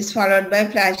 It's followed by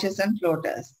flashes and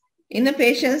floaters. In a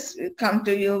patient come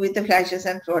to you with the flashes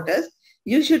and floaters,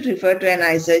 you should refer to an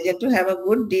eye surgeon to have a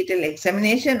good detailed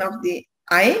examination of the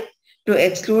eye to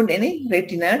exclude any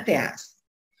retinal tears.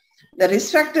 The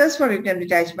risk factors for retinal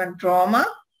detachment: trauma,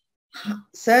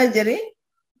 surgery,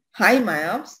 high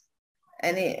myopes,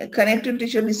 any connective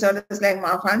tissue disorders like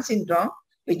Marfan syndrome,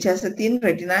 which has a thin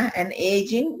retina, and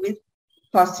aging with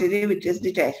posterior vitreous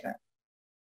detachment.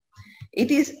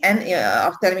 It is an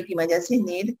ophthalmic emergency,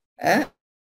 need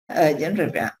urgent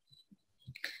repair.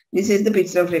 This is the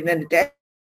picture of retinal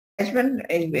detachment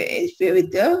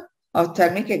with the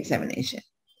ophthalmic examination.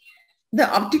 The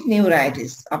optic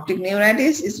neuritis. Optic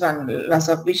neuritis is one loss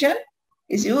of vision.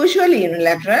 It's usually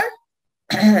unilateral.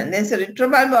 There's a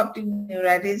retrobulbar optic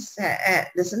neuritis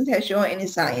doesn't show any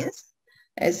signs.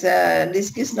 As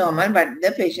disc is normal, but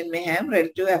the patient may have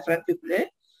relative afferent pupillary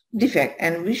defect,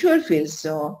 and visual fields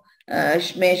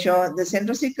may show the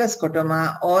centrocecal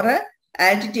scotoma or a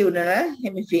altitudinal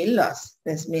hemifield loss.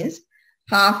 This means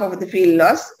half of the field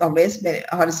loss obeys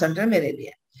horizontal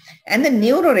meridian. And the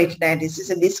neuroretinitis is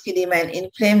a disc edema and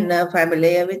inflamed nerve fiber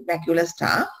layer with macular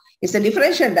star. It's a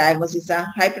differential diagnosis of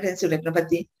hypertensive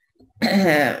retinopathy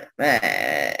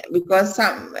because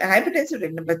some hypertensive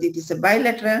retinopathy is a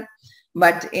bilateral,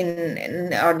 but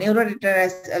in our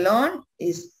neuroretinitis alone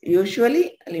is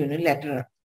usually unilateral.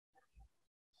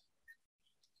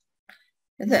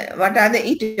 What are the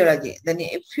etiology? Then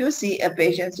if you see a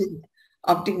patient with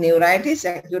optic neuritis,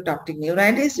 acute optic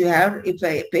neuritis, you have, if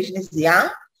a patient is young,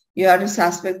 you have to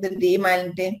suspect the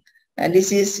demyelinating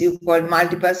disease you call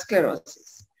multiple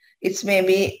sclerosis. It may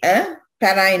be a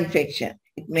para-infection.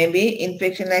 It may be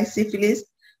infection like syphilis,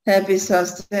 herpes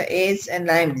zoster, AIDS, and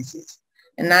Lyme disease.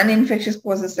 And non-infectious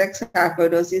causes like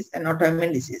sarcoidosis and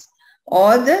autoimmune disease.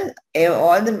 All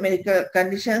the medical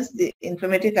conditions, the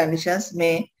inflammatory conditions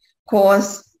may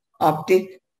cause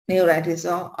optic neuritis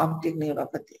or optic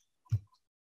neuropathy.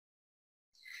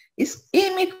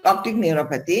 Ischemic optic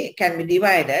neuropathy can be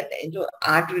divided into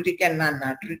arthritic and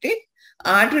non-arthritic.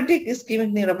 Arthritic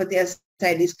ischemic neuropathy, as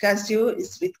I discussed you,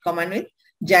 is common with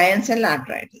giant cell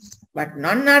arthritis. But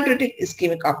non-arthritic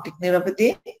ischemic optic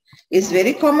neuropathy is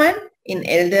very common in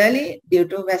elderly due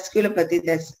to vasculopathy,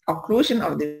 that's occlusion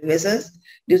of the vessels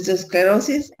due to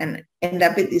sclerosis and end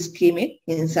up with ischemic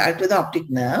insult to the optic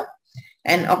nerve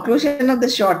and occlusion of the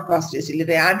short posterior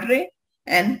ciliary artery.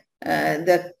 And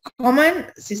the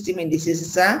common systemic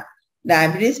diseases are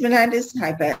diabetes mellitus,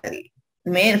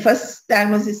 first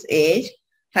diagnosis age,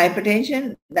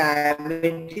 hypertension,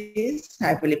 diabetes,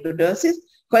 hyperlipidosis,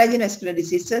 collagen vascular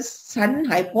diseases, sudden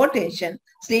hypotension,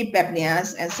 sleep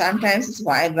apneas, and sometimes it's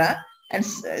Viagra. And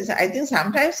I think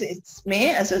sometimes it's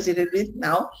may associated with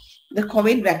now the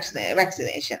COVID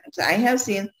vaccination. So I have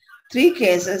seen 3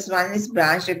 cases. One is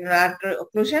branch retinal artery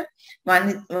occlusion,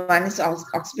 one is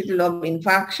occipital lobe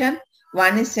infarction,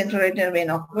 one is central retinal vein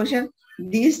occlusion.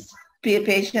 These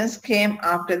patients came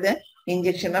after the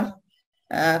injection of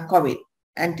COVID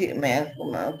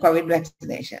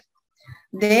vaccination.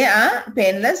 They are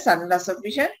painless, sudden loss of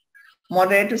vision,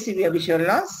 moderate to severe visual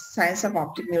loss, signs of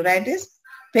optic neuritis,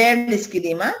 pale disc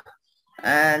edema.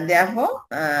 Therefore,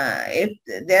 the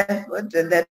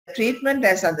treatment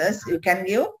as others, you can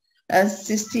give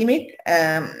systemic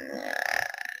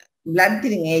blood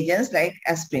thinning agents like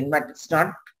aspirin, but it's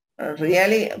not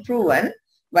really proven.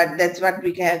 But that's what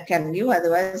we can give.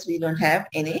 Otherwise, we don't have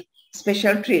any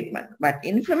special treatment. But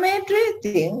inflammatory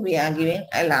thing, we are giving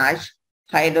a large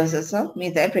high doses of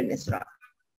methylprednisolone.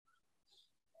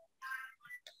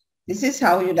 This is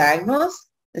how you diagnose.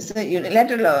 This is a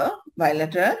unilateral or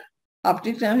bilateral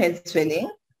optic nerve head swelling.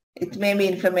 It may be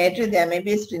inflammatory. There may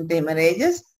be splinter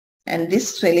hemorrhages and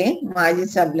disc swelling.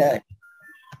 Margins are blurred.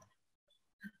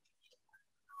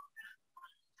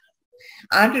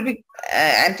 Arthritic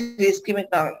anti-ischemic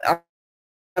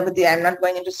neuropathy, I'm not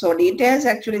going into so details.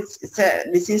 Actually, it's a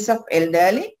disease of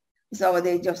elderly. It's over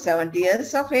the age of 70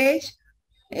 years of age.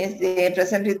 They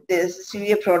present with the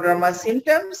severe prodromal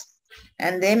symptoms,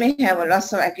 and they may have a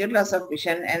acute loss of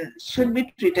vision and should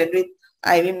be treated with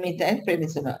IV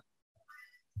methylprednisolone.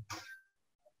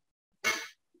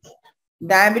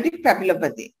 Diabetic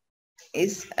papillopathy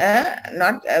is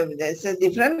it's a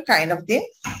different kind of thing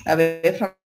away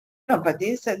from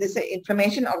papillopathy. So this is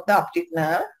inflammation of the optic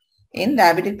nerve. In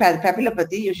diabetic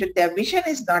papillopathy, their vision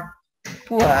is not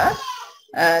poor.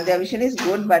 Their vision is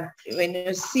good, but when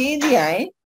you see the eye,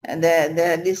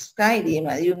 the disc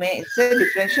edema, it's a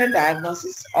differential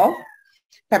diagnosis of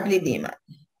papilledema.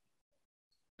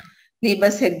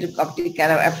 Leber's head optic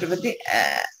neuropathy,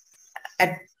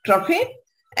 atrophy,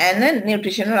 and a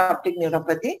nutritional optic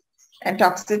neuropathy and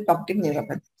toxic optic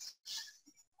neuropathy.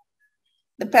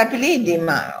 The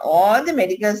papilledema, all the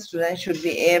medical students should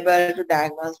be able to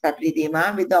diagnose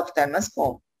papilledema with the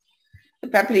ophthalmoscope. The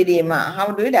papilledema,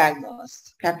 how do you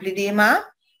diagnose? Papilledema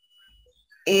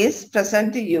is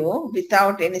present to you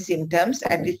without any symptoms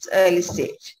at its early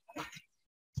stage.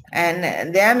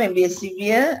 And there may be a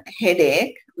severe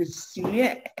headache with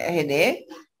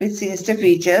sinister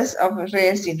features of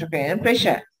raised intracranial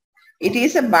pressure. It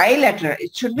is a bilateral.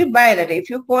 It should be bilateral. If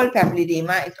you call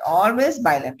papilledema, it's always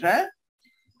bilateral.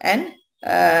 And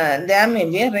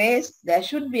there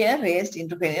should be a raised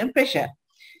intracranial pressure.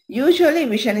 Usually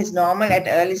vision is normal at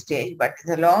early stage, but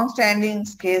in the long-standing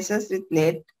cases with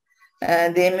late,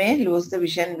 they may lose the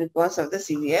vision because of the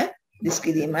severe disc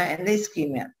edema and the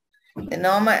ischemia. The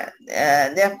normal,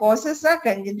 their causes are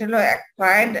congenital or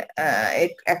acquired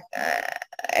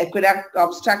aqueduct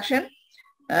obstruction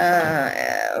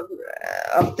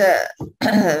of the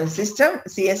system,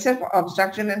 CSF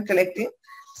obstruction and collecting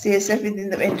CSF within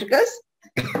the ventricles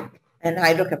and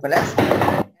hydrocephalus.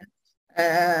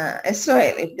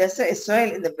 SOL, if there's a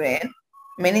SOL in the brain,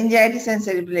 meningitis and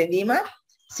cerebral edema,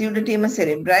 pseudotemia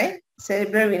cerebri,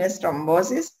 cerebral venous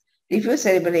thrombosis, diffuse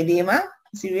cerebral edema,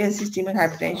 severe systemic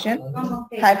hypertension,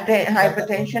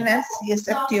 hypertension and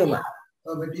CSF tumor.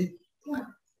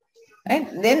 Right?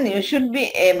 Then you should be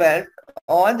able,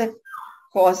 all the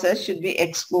causes should be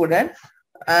excluded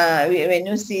when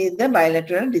you see the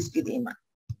bilateral disc edema.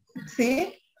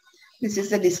 See, this is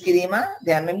the disc edema.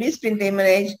 There may be splinter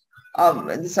hemorrhage of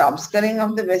this obscuring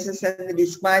of the vessels and the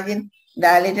disc margin,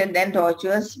 dilated and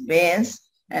tortuous veins,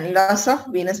 and loss of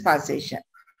venous pulsation.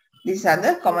 These are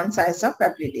the common signs of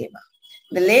papilledema.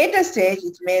 The later stage,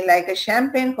 it may like a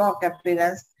champagne cork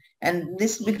appearance, and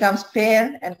this becomes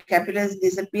pale and capillaries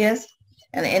disappears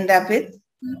and end up with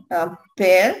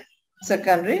pale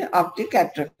secondary optic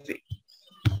atrophy.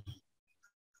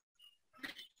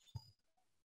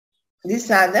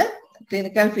 These are the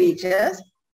clinical features: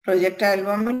 projectile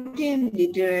vomiting,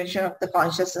 deterioration of the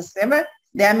consciousness level.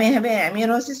 There may have an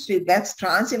amaurosis, reflex,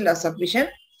 transient loss of vision,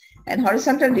 and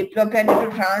horizontal diplopia due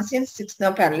to transient sixth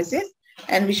nerve paralysis,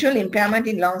 and visual impairment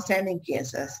in long-standing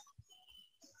cases.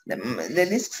 The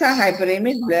risks are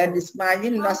hyperemic, blurred disc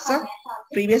margin, loss of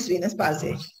previous venous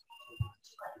passage.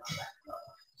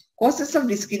 Causes of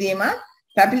disc edema: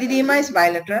 papilledema is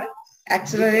bilateral,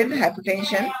 accelerated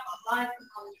hypertension,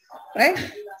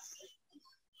 right?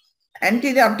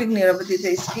 Anterior optic neuropathy is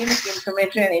ischemic,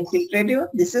 inflammatory, and infiltrative.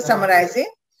 This is summarizing.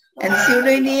 And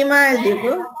pseudoedema is due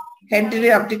to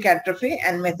hereditary optic atrophy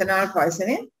and methanol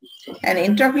poisoning. And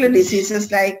intraocular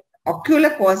diseases like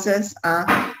ocular causes are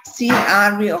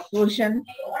CRV occlusion,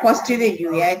 posterior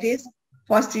uveitis,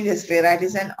 posterior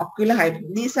scleritis, and ocular hyper.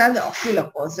 These are the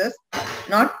ocular causes,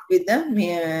 not with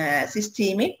the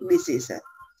systemic diseases.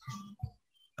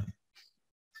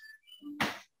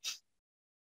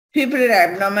 Pupillary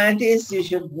abnormalities you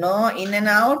should know in and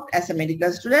out as a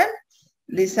medical student.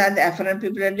 These are the afferent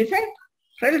pupillary defect,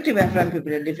 relative afferent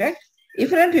pupillary defect,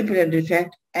 efferent pupillary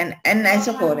defect, and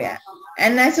anisocoria.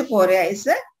 Anisocoria is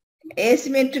the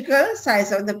asymmetrical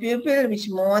size of the pupil which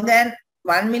more than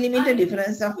 1 millimeter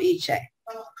difference of each eye.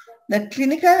 The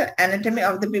clinical anatomy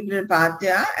of the pupillary pathway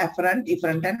are afferent,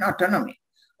 efferent, and autonomic.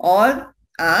 All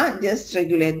are just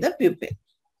regulate the pupil.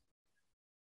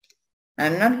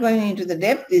 I'm not going into the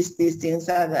depth. These things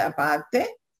are the pathway.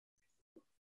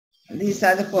 These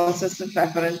are the causes of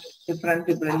afferent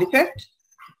pupillary defect.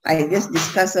 I just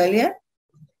discussed earlier,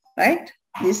 right?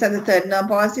 These are the third nerve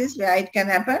palsies where it can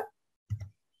happen.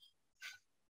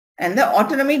 And the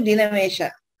autonomic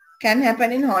denervation can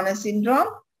happen in Horner syndrome,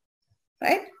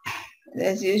 right?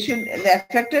 The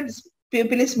affected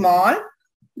pupil is small.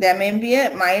 There may be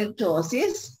a mild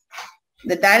ptosis.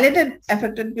 The dilated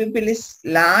affected pupil is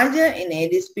larger in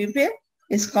Ades pupil,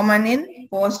 is common in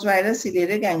post-viral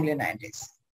ciliary ganglionitis.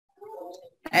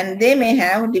 And they may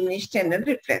have diminished tendon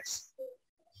reflex.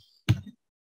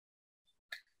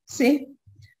 See,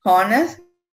 Horner's,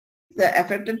 the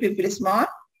affected pupil is small.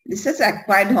 This is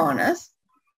acquired Horner's,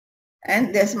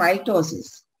 and there's mild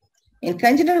ptosis. In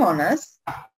congenital Horner's,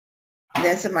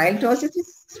 there's a mild ptosis,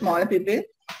 smaller pupil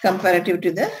comparative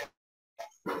to the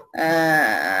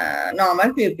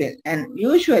normal pupil, and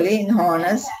usually in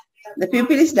Horner's the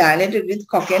pupil is dilated with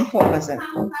cocaine focus.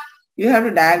 You have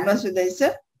to diagnose whether it's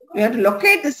a, you have to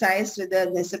locate the size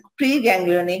whether there's a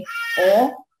pre-ganglionic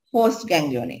or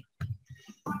post-ganglionic.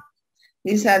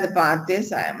 These are the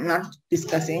pathways I am not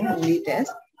discussing in details.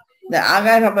 The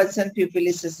Argyll-Robertson pupil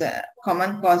is a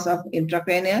common cause of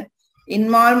intracranial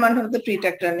involvement of the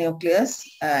pretectal nucleus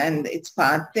and its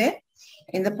pathway.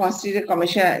 In the posterior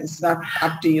commissure, it's not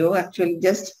up to you. Actually,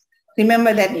 just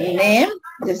remember that name,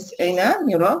 just in a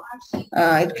neuro,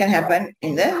 it can happen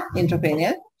in the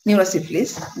intracranial: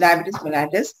 neurosyphilis, diabetes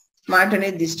mellitus,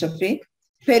 Martinez dystrophy,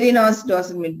 perinose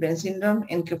dorsal midbrain syndrome,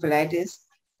 encephalitis,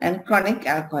 and chronic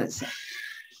alcoholism.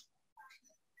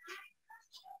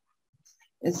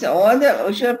 It's all the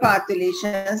visual pathway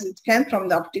lesions which can from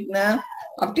the optic nerve,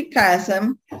 optic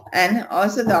chiasm, and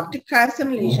also the optic chiasm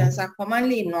lesions are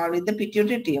commonly involved with the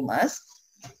pituitary tumors,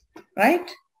 right?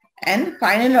 And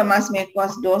pinealomas may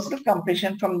cause dorsal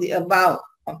compression from the above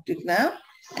optic nerve,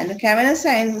 and the cavernous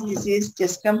sinus disease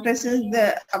just compresses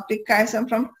the optic chiasm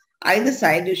from either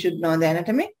side. You should know the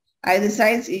anatomy, either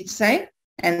sides, each side,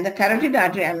 and the carotid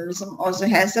artery aneurysm also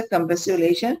has a compressive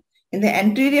lesion in the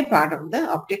anterior part of the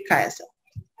optic chiasm.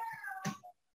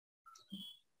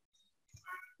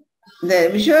 The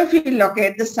visual field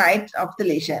locate the site of the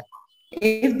lesion.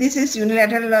 If this is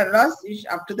unilateral loss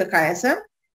up to the chiasm,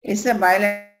 it's a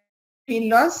bilateral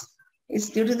field loss. It's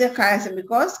due to the chiasm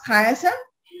because chiasm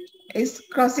is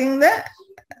crossing the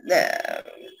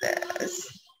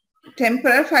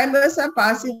temporal fibers are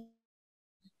passing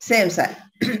same side.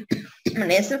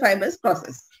 Nasal fibers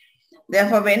crosses.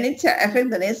 Therefore, when it affects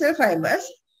the nasal fibers,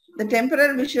 the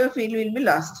temporal visual field will be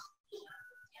lost.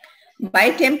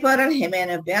 Bitemporal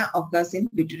hemianopia occurs in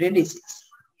pituitary disease.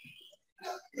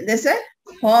 There's a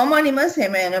homonymous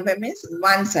hemianopia, means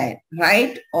one side,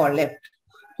 right or left,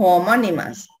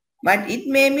 homonymous. But it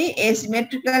may be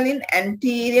asymmetrical in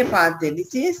anterior pathway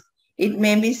disease. It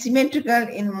may be symmetrical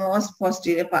in most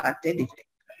posterior pathway defect.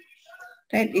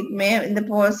 Right? It may in the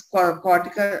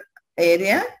post-cortical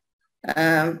area,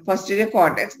 posterior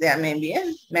cortex, there may be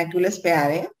a macular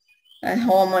sparing,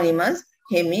 homonymous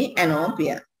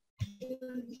hemianopia.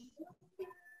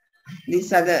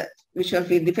 These are the visual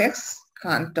field defects.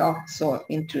 Can't talk so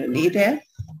into detail.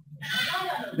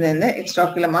 Then the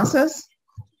extraocular muscles.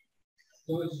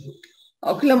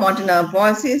 Oculomotor nerve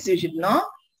palsies, you should know.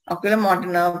 oculomotor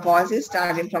nerve palsy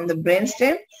starting from the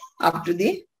brainstem up to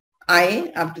the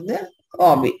eye, up to the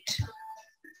orbit.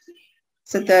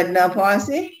 So third nerve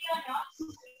palsy.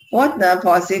 Fourth nerve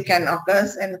palsy can occur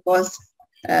and cause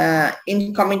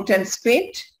incomitant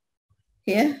squint.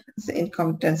 Here is the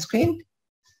incomitant squint.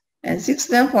 And sixth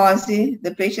nerve palsy,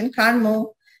 the patient can't move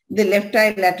the left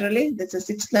eye laterally. That's a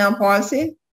sixth nerve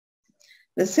palsy.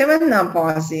 The seventh nerve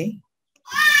palsy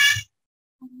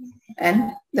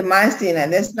and the myasthenia.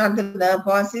 That's not the nerve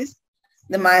palsies,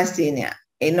 the myasthenia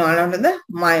in all of the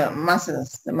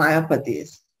muscles, the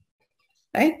myopathies.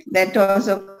 Right? That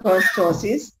also causes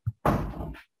ptosis.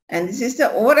 And this is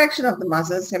the overaction of the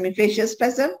muscles, hemifacial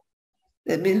spasm,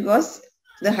 because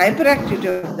the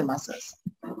hyperactivity of the muscles.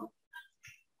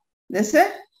 There's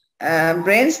a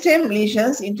brainstem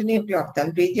lesions, internuclear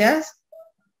ophthalmoplegias.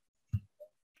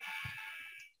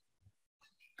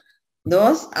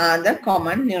 Those are the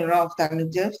common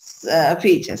neuroophthalmic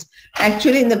features.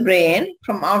 Actually, in the brain,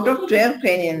 from out of 12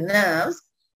 cranial nerves,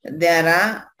 there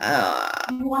are,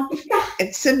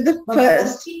 except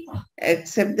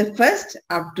the first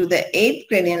up to the 8th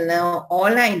cranial nerve,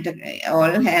 all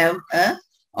have a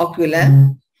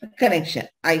ocular connection,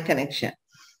 eye connection.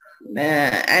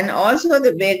 And also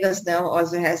the vagus nerve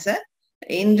also has a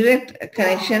indirect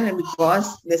connection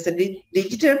because there's a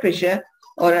digital pressure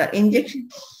or an injection.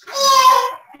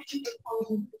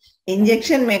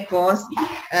 Injection may cause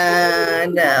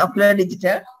the ocular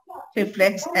digital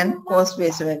reflex and cause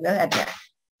vasovagal attack.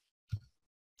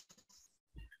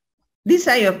 These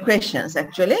are your questions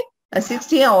actually. A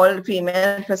 60-year-old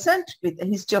female present with a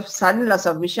history of sudden loss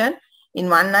of vision in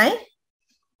one eye.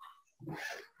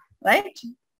 Right?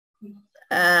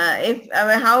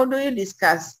 How do you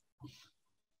discuss?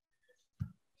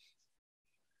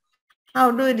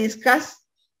 How do you discuss?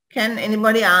 Can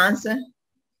anybody answer?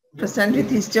 Present with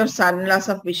history of sudden loss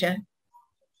of vision.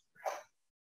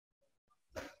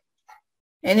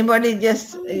 Anybody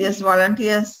just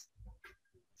volunteers?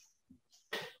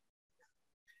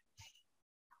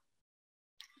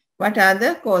 What are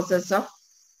the causes of?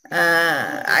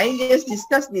 I just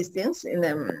discussed these things in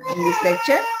this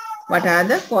lecture. What are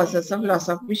the causes of loss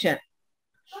of vision?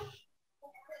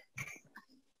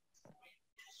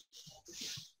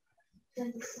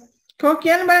 They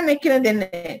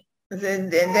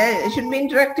should be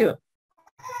interactive.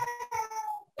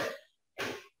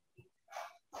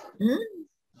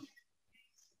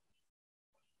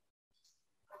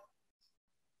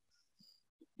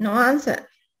 No answer.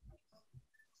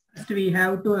 We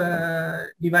have to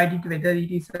divide it whether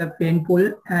it is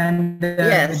painful and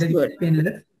yes, whether good. It is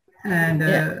painless. And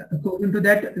according to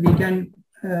that, we can,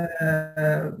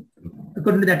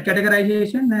 according to that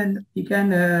categorization, and we can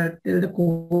tell the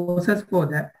causes for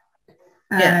that.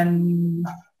 And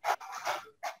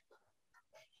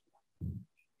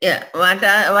what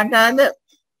are the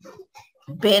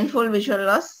painful visual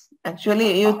loss?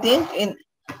 Actually, you think in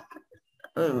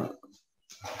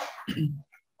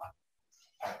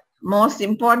most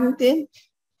important thing,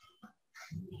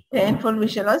 painful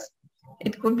visual loss.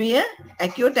 It could be a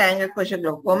acute angle pressure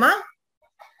glaucoma.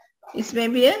 It may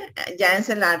be a giant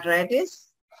cell arteritis.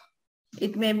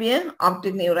 It may be an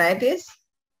optic neuritis.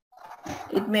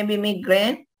 It may be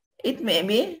migraine. It may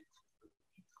be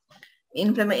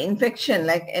infection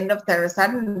like endophthalmos.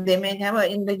 Sudden, they may have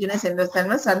an endogenous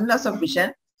endophthalmos, sudden loss of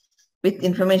vision with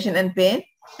inflammation and pain,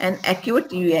 and acute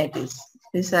uveitis.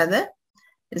 These are the,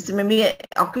 this may be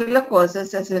ocular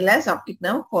causes as well as optic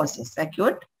nerve causes,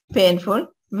 acute painful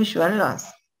visual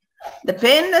loss. The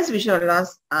painless visual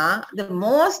loss are the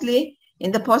mostly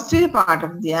in the posterior part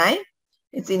of the eye.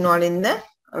 It's involved in the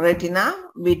retina,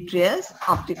 vitreous,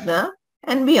 optic nerve,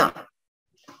 and beyond.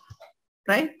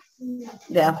 Right?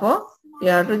 Therefore, you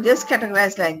have to just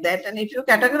categorize like that. And if you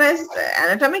categorize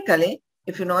anatomically,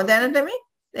 if you know the anatomy,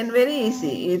 then very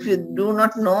easy. If you do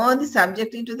not know the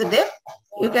subject into the depth,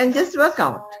 you can just work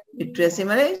out vitreous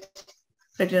hemorrhage,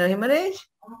 retinal hemorrhage,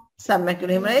 submacular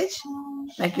hemorrhage,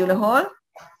 macular hole,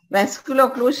 vascular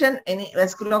occlusion, any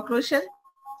vascular occlusion,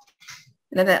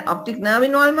 then optic nerve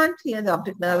involvement, here the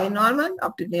optic nerve involvement,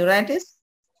 optic neuritis,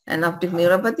 and optic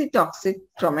neuropathy, toxic,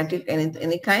 traumatic,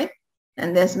 any kind.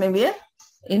 And there's maybe a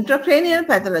intracranial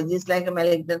pathologies like a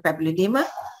malignant papilledema,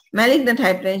 malignant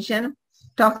hypertension,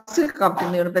 toxic optic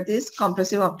neuropathies,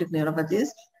 compressive optic neuropathies,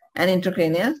 and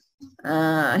intracranial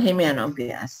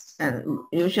hemianopsias. And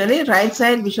usually right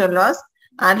side visual loss,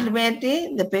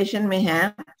 ultimately the patient may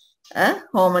have a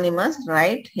homonymous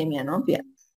right hemianopsia.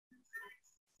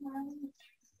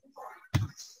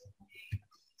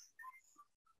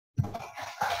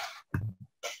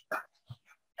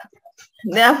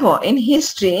 Therefore, in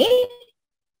history,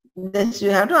 this you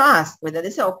have to ask whether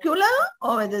it's ocular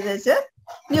or whether it's a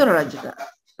neurological,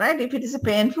 right? If it is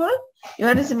painful, you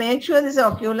have to make sure this is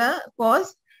ocular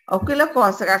cause. Ocular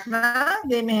cause,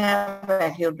 they may have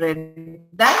acute red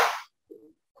dye,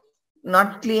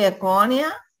 not clear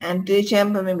cornea, anterior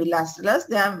chamber may be lustreless.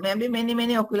 There may be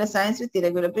many ocular signs with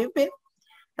irregular pupil,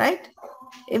 right?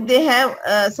 If they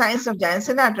have signs of giant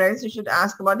cell arteritis, you should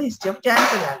ask about the history of giant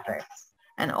cell arteritis.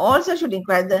 And also should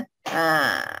inquire the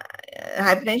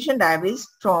hypertension, diabetes,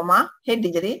 trauma, head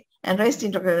injury, and raised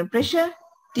intracranial pressure,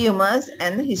 tumors,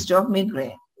 and the history of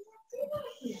migraine.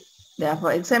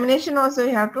 Therefore, examination also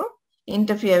you have to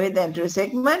interfere with the anterior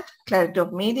segment, clarity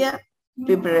of media,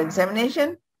 pupillary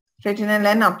examination, retinal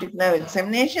and optic nerve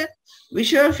examination,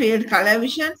 visual field color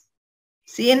vision,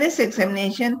 CNS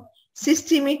examination,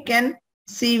 systemic and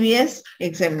CVS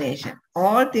examination.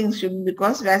 All things should be,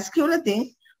 because vascular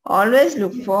thing, always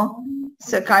look for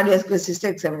cardiovascular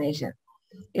system examination.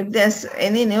 If there's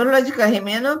any neurological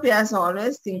hemianopia,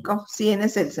 always think of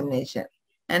CNS examination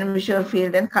and visual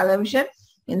field and color vision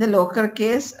in the local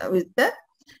case with the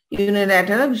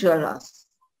unilateral visual loss.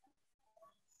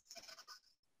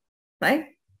 Right?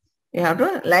 You have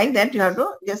to, like that, you have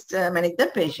to just manage the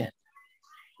patient.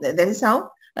 That is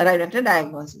how arrive at a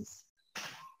diagnosis.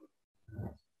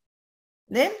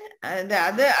 Then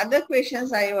the other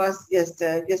questions I was just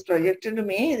projected to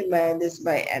me by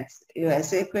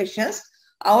USA questions.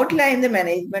 Outline the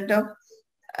management of,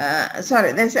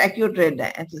 sorry, that's acute red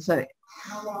dye. Sorry.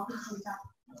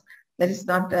 That is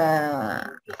not,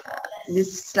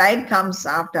 this slide comes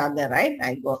after other, right?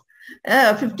 I go.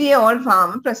 50-year-old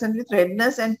farmer present with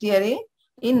redness and tearing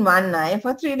in one eye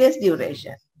for 3 days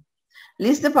duration.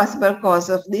 List the possible cause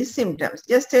of these symptoms.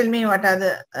 Just tell me what are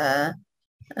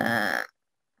the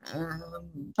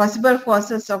possible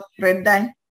causes of red dye.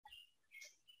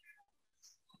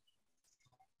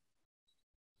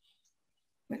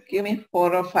 Give me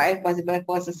 4 or 5 possible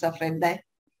causes of red dye.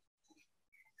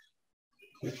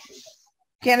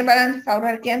 Can balance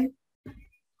powder can?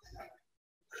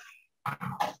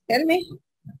 Tell me.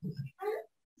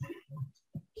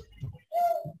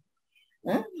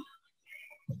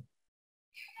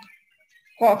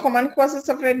 Common causes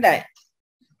of red dye.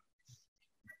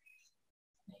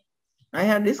 I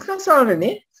have discussed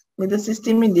already with the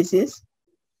systemic disease.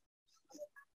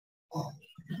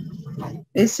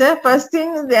 It's the first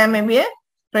thing, there may be a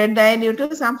red dye due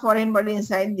to some foreign body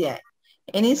inside the eye.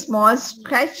 Any small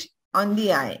scratch on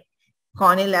the eye,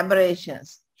 corneal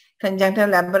aberrations,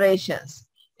 conjunctival aberrations,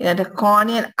 a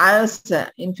corneal ulcer,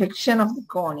 infection of the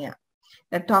cornea,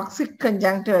 a toxic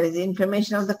conjunctivitis,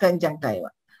 inflammation of the conjunctiva.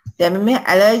 There may be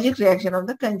allergic reaction of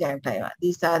the conjunctiva.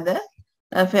 These are the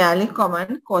fairly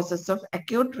common causes of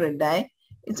acute red dye.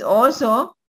 It's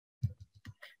also,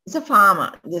 it's a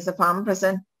farmer. There's a farmer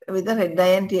present with the red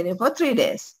dye and tearing for 3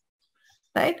 days,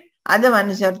 right? Other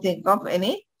ones you have to think of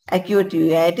any acute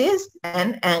uveitis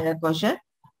and angle closure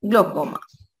glaucoma,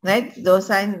 right? Those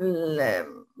are in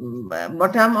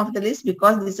bottom of the list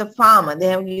because this is a farmer. They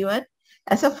have given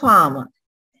as a farmer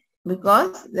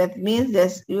because that means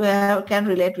this you can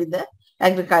relate with the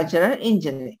agricultural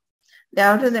injury.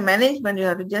 After the management, you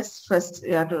have to just first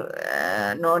you have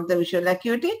to note the visual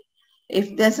acuity.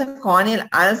 If there's a corneal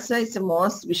ulcer, it's the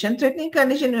most vision-threatening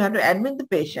condition. You have to admit the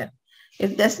patient.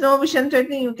 If there's no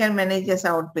vision-threatening, you can manage as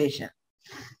outpatient.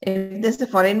 If there's a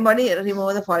foreign body,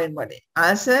 remove the foreign body.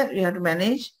 Ulcer, you have to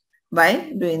manage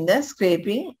by doing the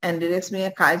scraping and direct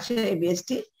smear culture,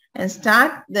 ABST, and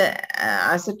start the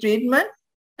ulcer treatment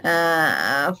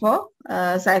for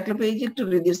cycloplegic to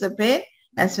reduce the pain,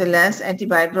 as well as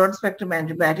broad spectrum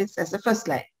antibiotics as the first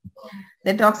line.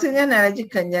 The toxic and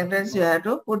allergic conjunctivitis, you have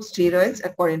to put steroids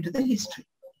according to the history.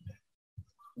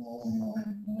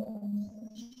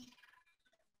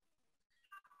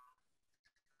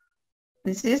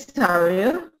 This is how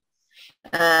you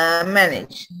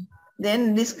manage.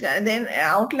 Then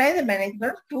outline the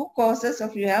management of 2 causes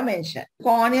of you have mentioned.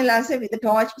 Corneal ulcer with a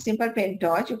torch, simple pen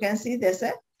torch, you can see there's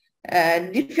a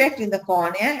defect in the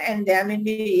cornea and there may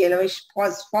be yellowish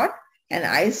spot and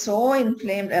eye so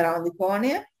inflamed around the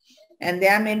cornea, and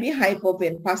there may be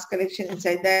hypopene, pus collection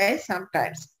inside the eye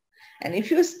sometimes. And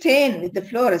if you stain with the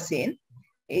fluorescein,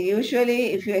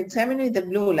 usually if you examine with the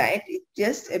blue light, it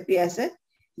just appears a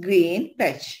green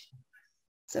patch.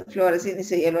 So fluorescein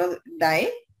is a yellow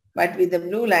dye, but with the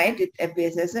blue light, it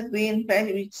appears as a green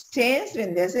patch which stains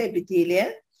when there's a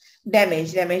epithelial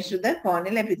damage to the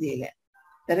corneal epithelium.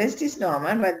 The rest is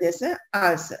normal, but there's an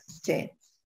ulcer stain.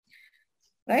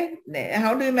 Right?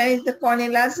 How do you manage the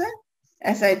corneal ulcer?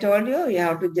 As I told you, you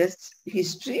have to just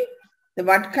history.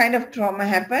 What kind of trauma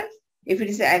happened? If it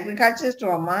is an agricultural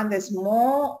trauma, there's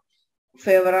more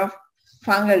favor of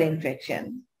fungal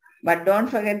infection. But don't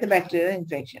forget the bacterial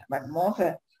infection. But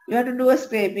you have to do a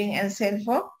scraping and send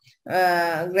for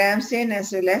gram stain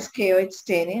as well as KOH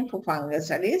staining for fungal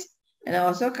studies, and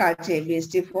also culture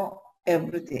ABST for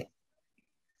everything.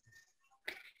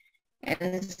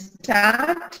 And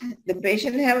start, the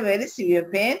patient have a very severe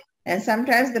pain, and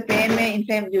sometimes the pain may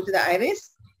inflame due to the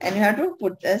iris, and you have to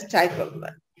put a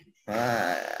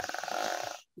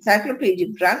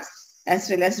cycloplegic drugs as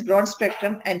well as broad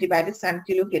spectrum antibiotics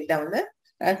until you get down the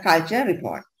culture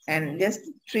report. And just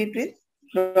treat with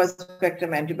broad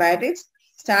spectrum antibiotics.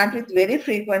 Start with very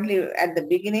frequently at the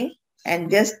beginning, and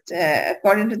just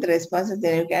according to the responses,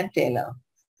 then you can tailor.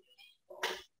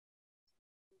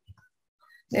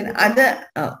 Then other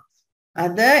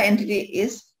entity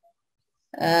is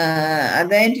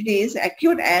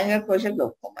acute angle closure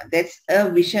glaucoma. That's a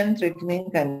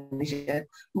vision-threatening condition.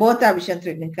 Both are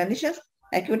vision-threatening conditions.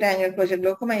 Acute angle closure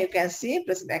glaucoma, you can see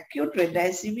present acute red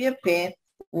eye, severe pain,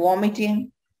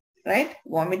 vomiting, right?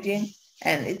 Vomiting,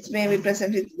 and it may be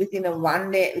present within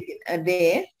a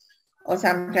day, or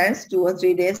sometimes 2 or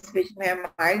 3 days. Patient may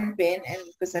have mild pain and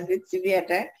present with severe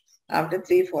attack after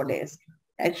 3-4 days.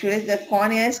 Actually, the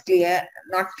cornea is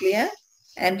not clear,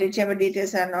 anterior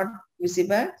details are not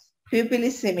visible. Pupil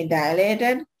is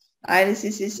semi-dilated. Iris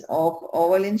is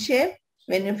oval in shape.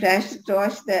 When you flash the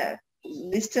torch, the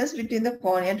distance between the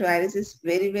cornea to iris is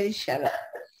very, very shallow.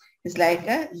 It's like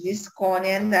this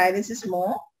cornea and the iris is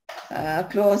more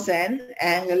close and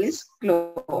angle is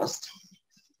closed.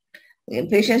 The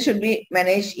patient should be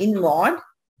managed inward,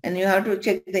 and you have to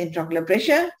check the intraocular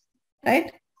pressure,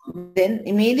 right? Then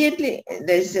immediately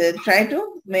try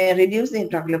to reduce the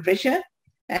intraocular pressure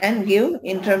and give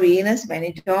intravenous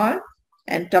mannitol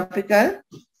and topical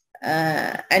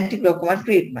anti-glaucoma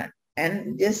treatment.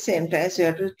 And just same time, so you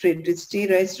have to treat with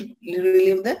steroids to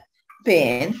relieve the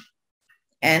pain,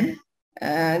 and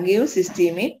give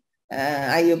systemic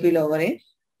IOP lowering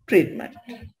treatment.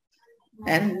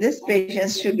 And this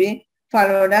patient should be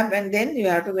followed up, and then you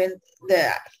have to, when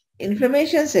the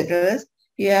inflammation settles,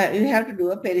 you have to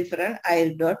do a peripheral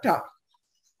irido top.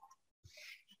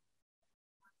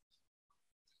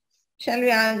 Shall we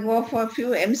go for a few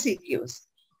MCQs?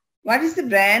 What is the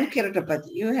band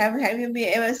keratopathy? Have you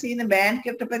ever seen a band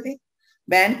keratopathy?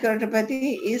 Band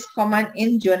keratopathy is common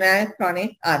in juvenile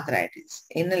chronic arthritis.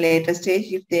 In a later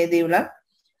stage, if they develop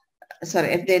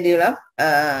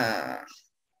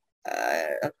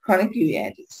chronic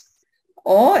uveitis.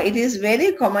 Or it is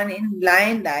very common in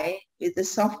blind eye with a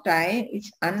soft eye, which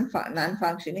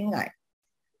non-functioning eye.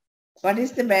 What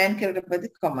is the band keratopathy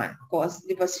common cause?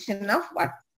 Deposition of what?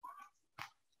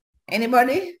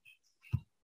 Anybody?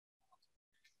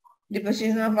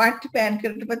 Deposition of what band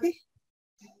keratopathy?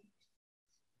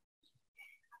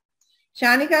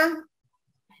 Shanika?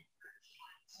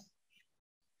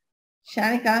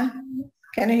 Shanika,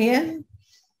 can you hear?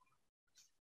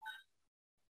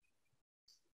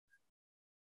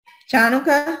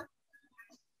 Chanuka?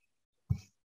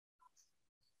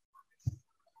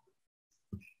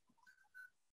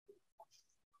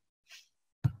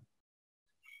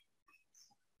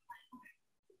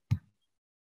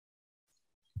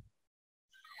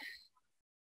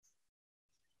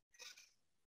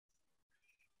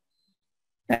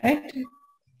 Right?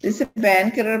 This is a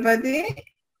band keratopathy,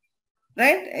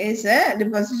 right? It's a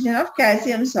deposition of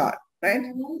calcium salt, right?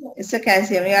 It's a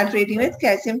calcium. We are treating with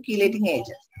calcium chelating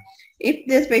agents. If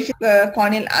this patient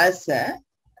corneal ulcer,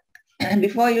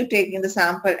 before you taking the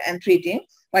sample and treating,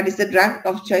 what is the drug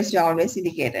of choice you always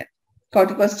indicated?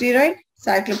 Corticosteroid,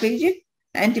 cycloplegic,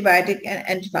 antibiotic, and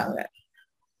antifungal.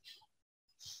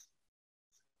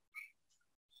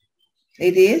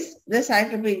 It is the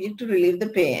cycloplegic to relieve the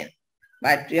pain,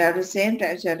 but you have the same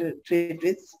time you have to treat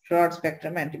with broad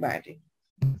spectrum antibiotic.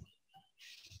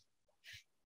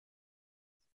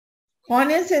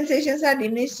 Corneal sensations are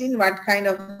diminished in what kind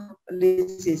of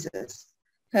diseases?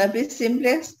 Herpes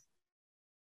simplex,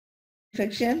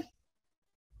 infection,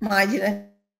 marginal.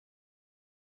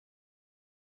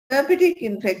 Herpetic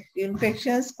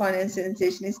infections, corneal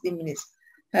sensation is diminished.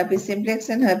 Herpes simplex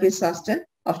and herpes zoster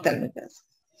ophthalmicus.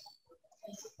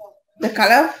 The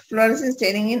color of fluorescent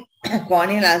staining in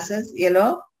corneal ulcers,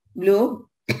 yellow, blue,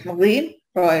 green,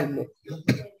 royal blue.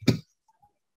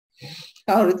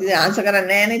 Answer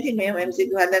anything,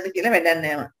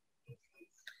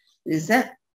 this is a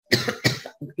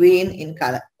green in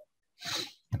color.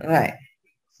 Right.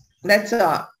 That's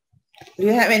all. Do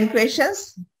you have any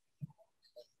questions?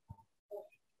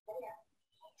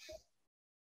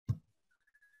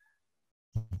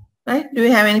 Right. Do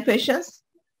you have any questions?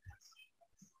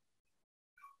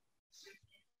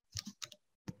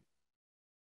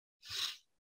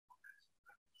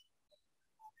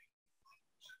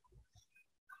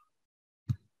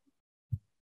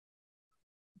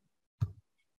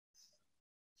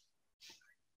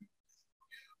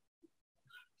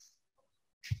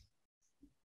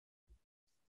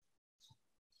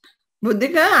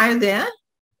 Buddhika, are you there?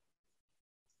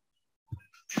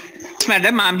 Yes,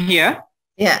 madam, I'm here.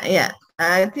 Yeah.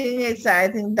 I think it's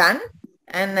done.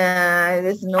 And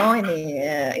there's no any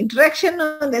interaction.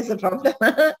 There's a problem.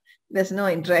 There's no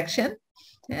interaction.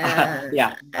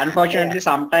 Yeah, unfortunately,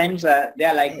 sometimes they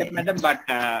are like that, madam. But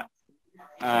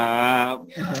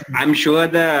I'm sure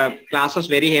the class was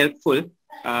very helpful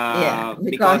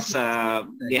because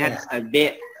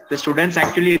the students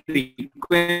actually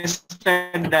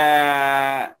requested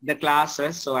the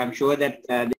classes. So I'm sure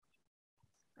that.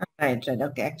 Right.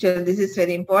 Okay. Actually, this is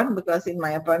very important because in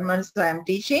my appointments, so I'm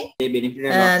teaching. They benefited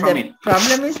a lot from it.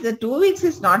 Problem is the 2 weeks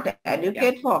is not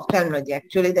adequate for ophthalmology.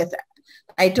 Actually,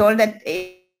 I told that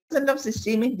 8% of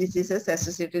systemic diseases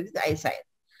associated with eyesight.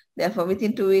 Therefore,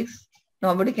 within 2 weeks,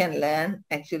 nobody can learn.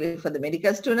 Actually, for the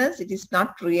medical students, it is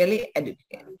not really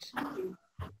adequate.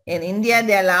 In India,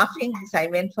 they are laughing. I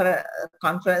went for a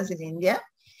conference in India.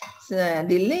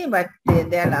 Delhi, but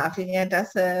they are laughing at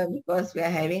us because we are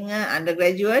having an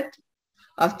undergraduate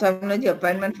ophthalmology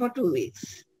appointment for 2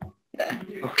 weeks.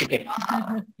 Okay.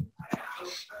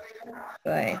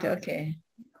 Right, okay.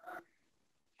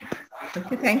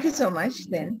 Okay, thank you so much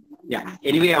then. Yeah,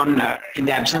 anyway, in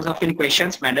the absence of any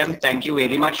questions, madam, thank you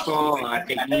very much for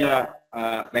taking your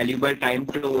valuable time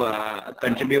to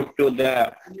contribute to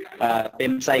the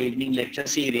PeMSAA evening lecture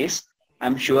series.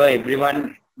 I'm sure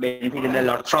everyone benefited a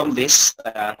lot from this.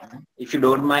 If you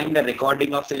don't mind, the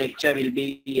recording of the lecture will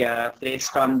be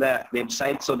placed on the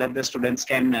website so that the students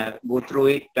can go through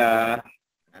it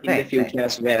in the future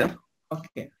as well.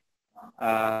 Okay.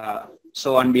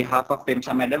 So on behalf of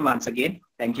PeMSAA, madam, once again,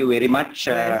 thank you very much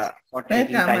for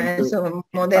taking time. I'm so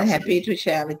more than happy to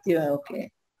share with you.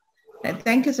 Okay.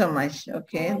 Thank you so much.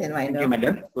 Okay, then Thank you,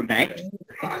 madam. Good night.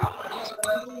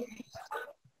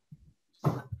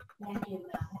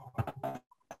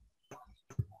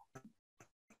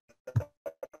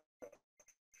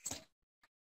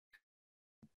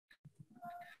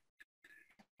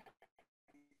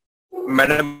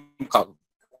 Madam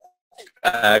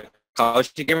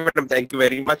Kaushiki, madam, thank you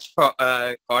very much for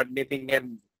coordinating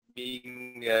and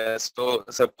being so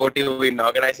supportive in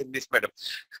organizing this, madam.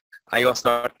 I was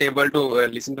not able to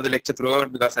listen to the lecture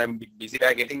throughout because I'm busy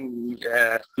getting.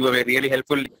 You were really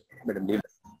helpful, madam.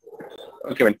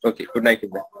 Okay, madam. Okay, good night,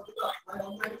 madam.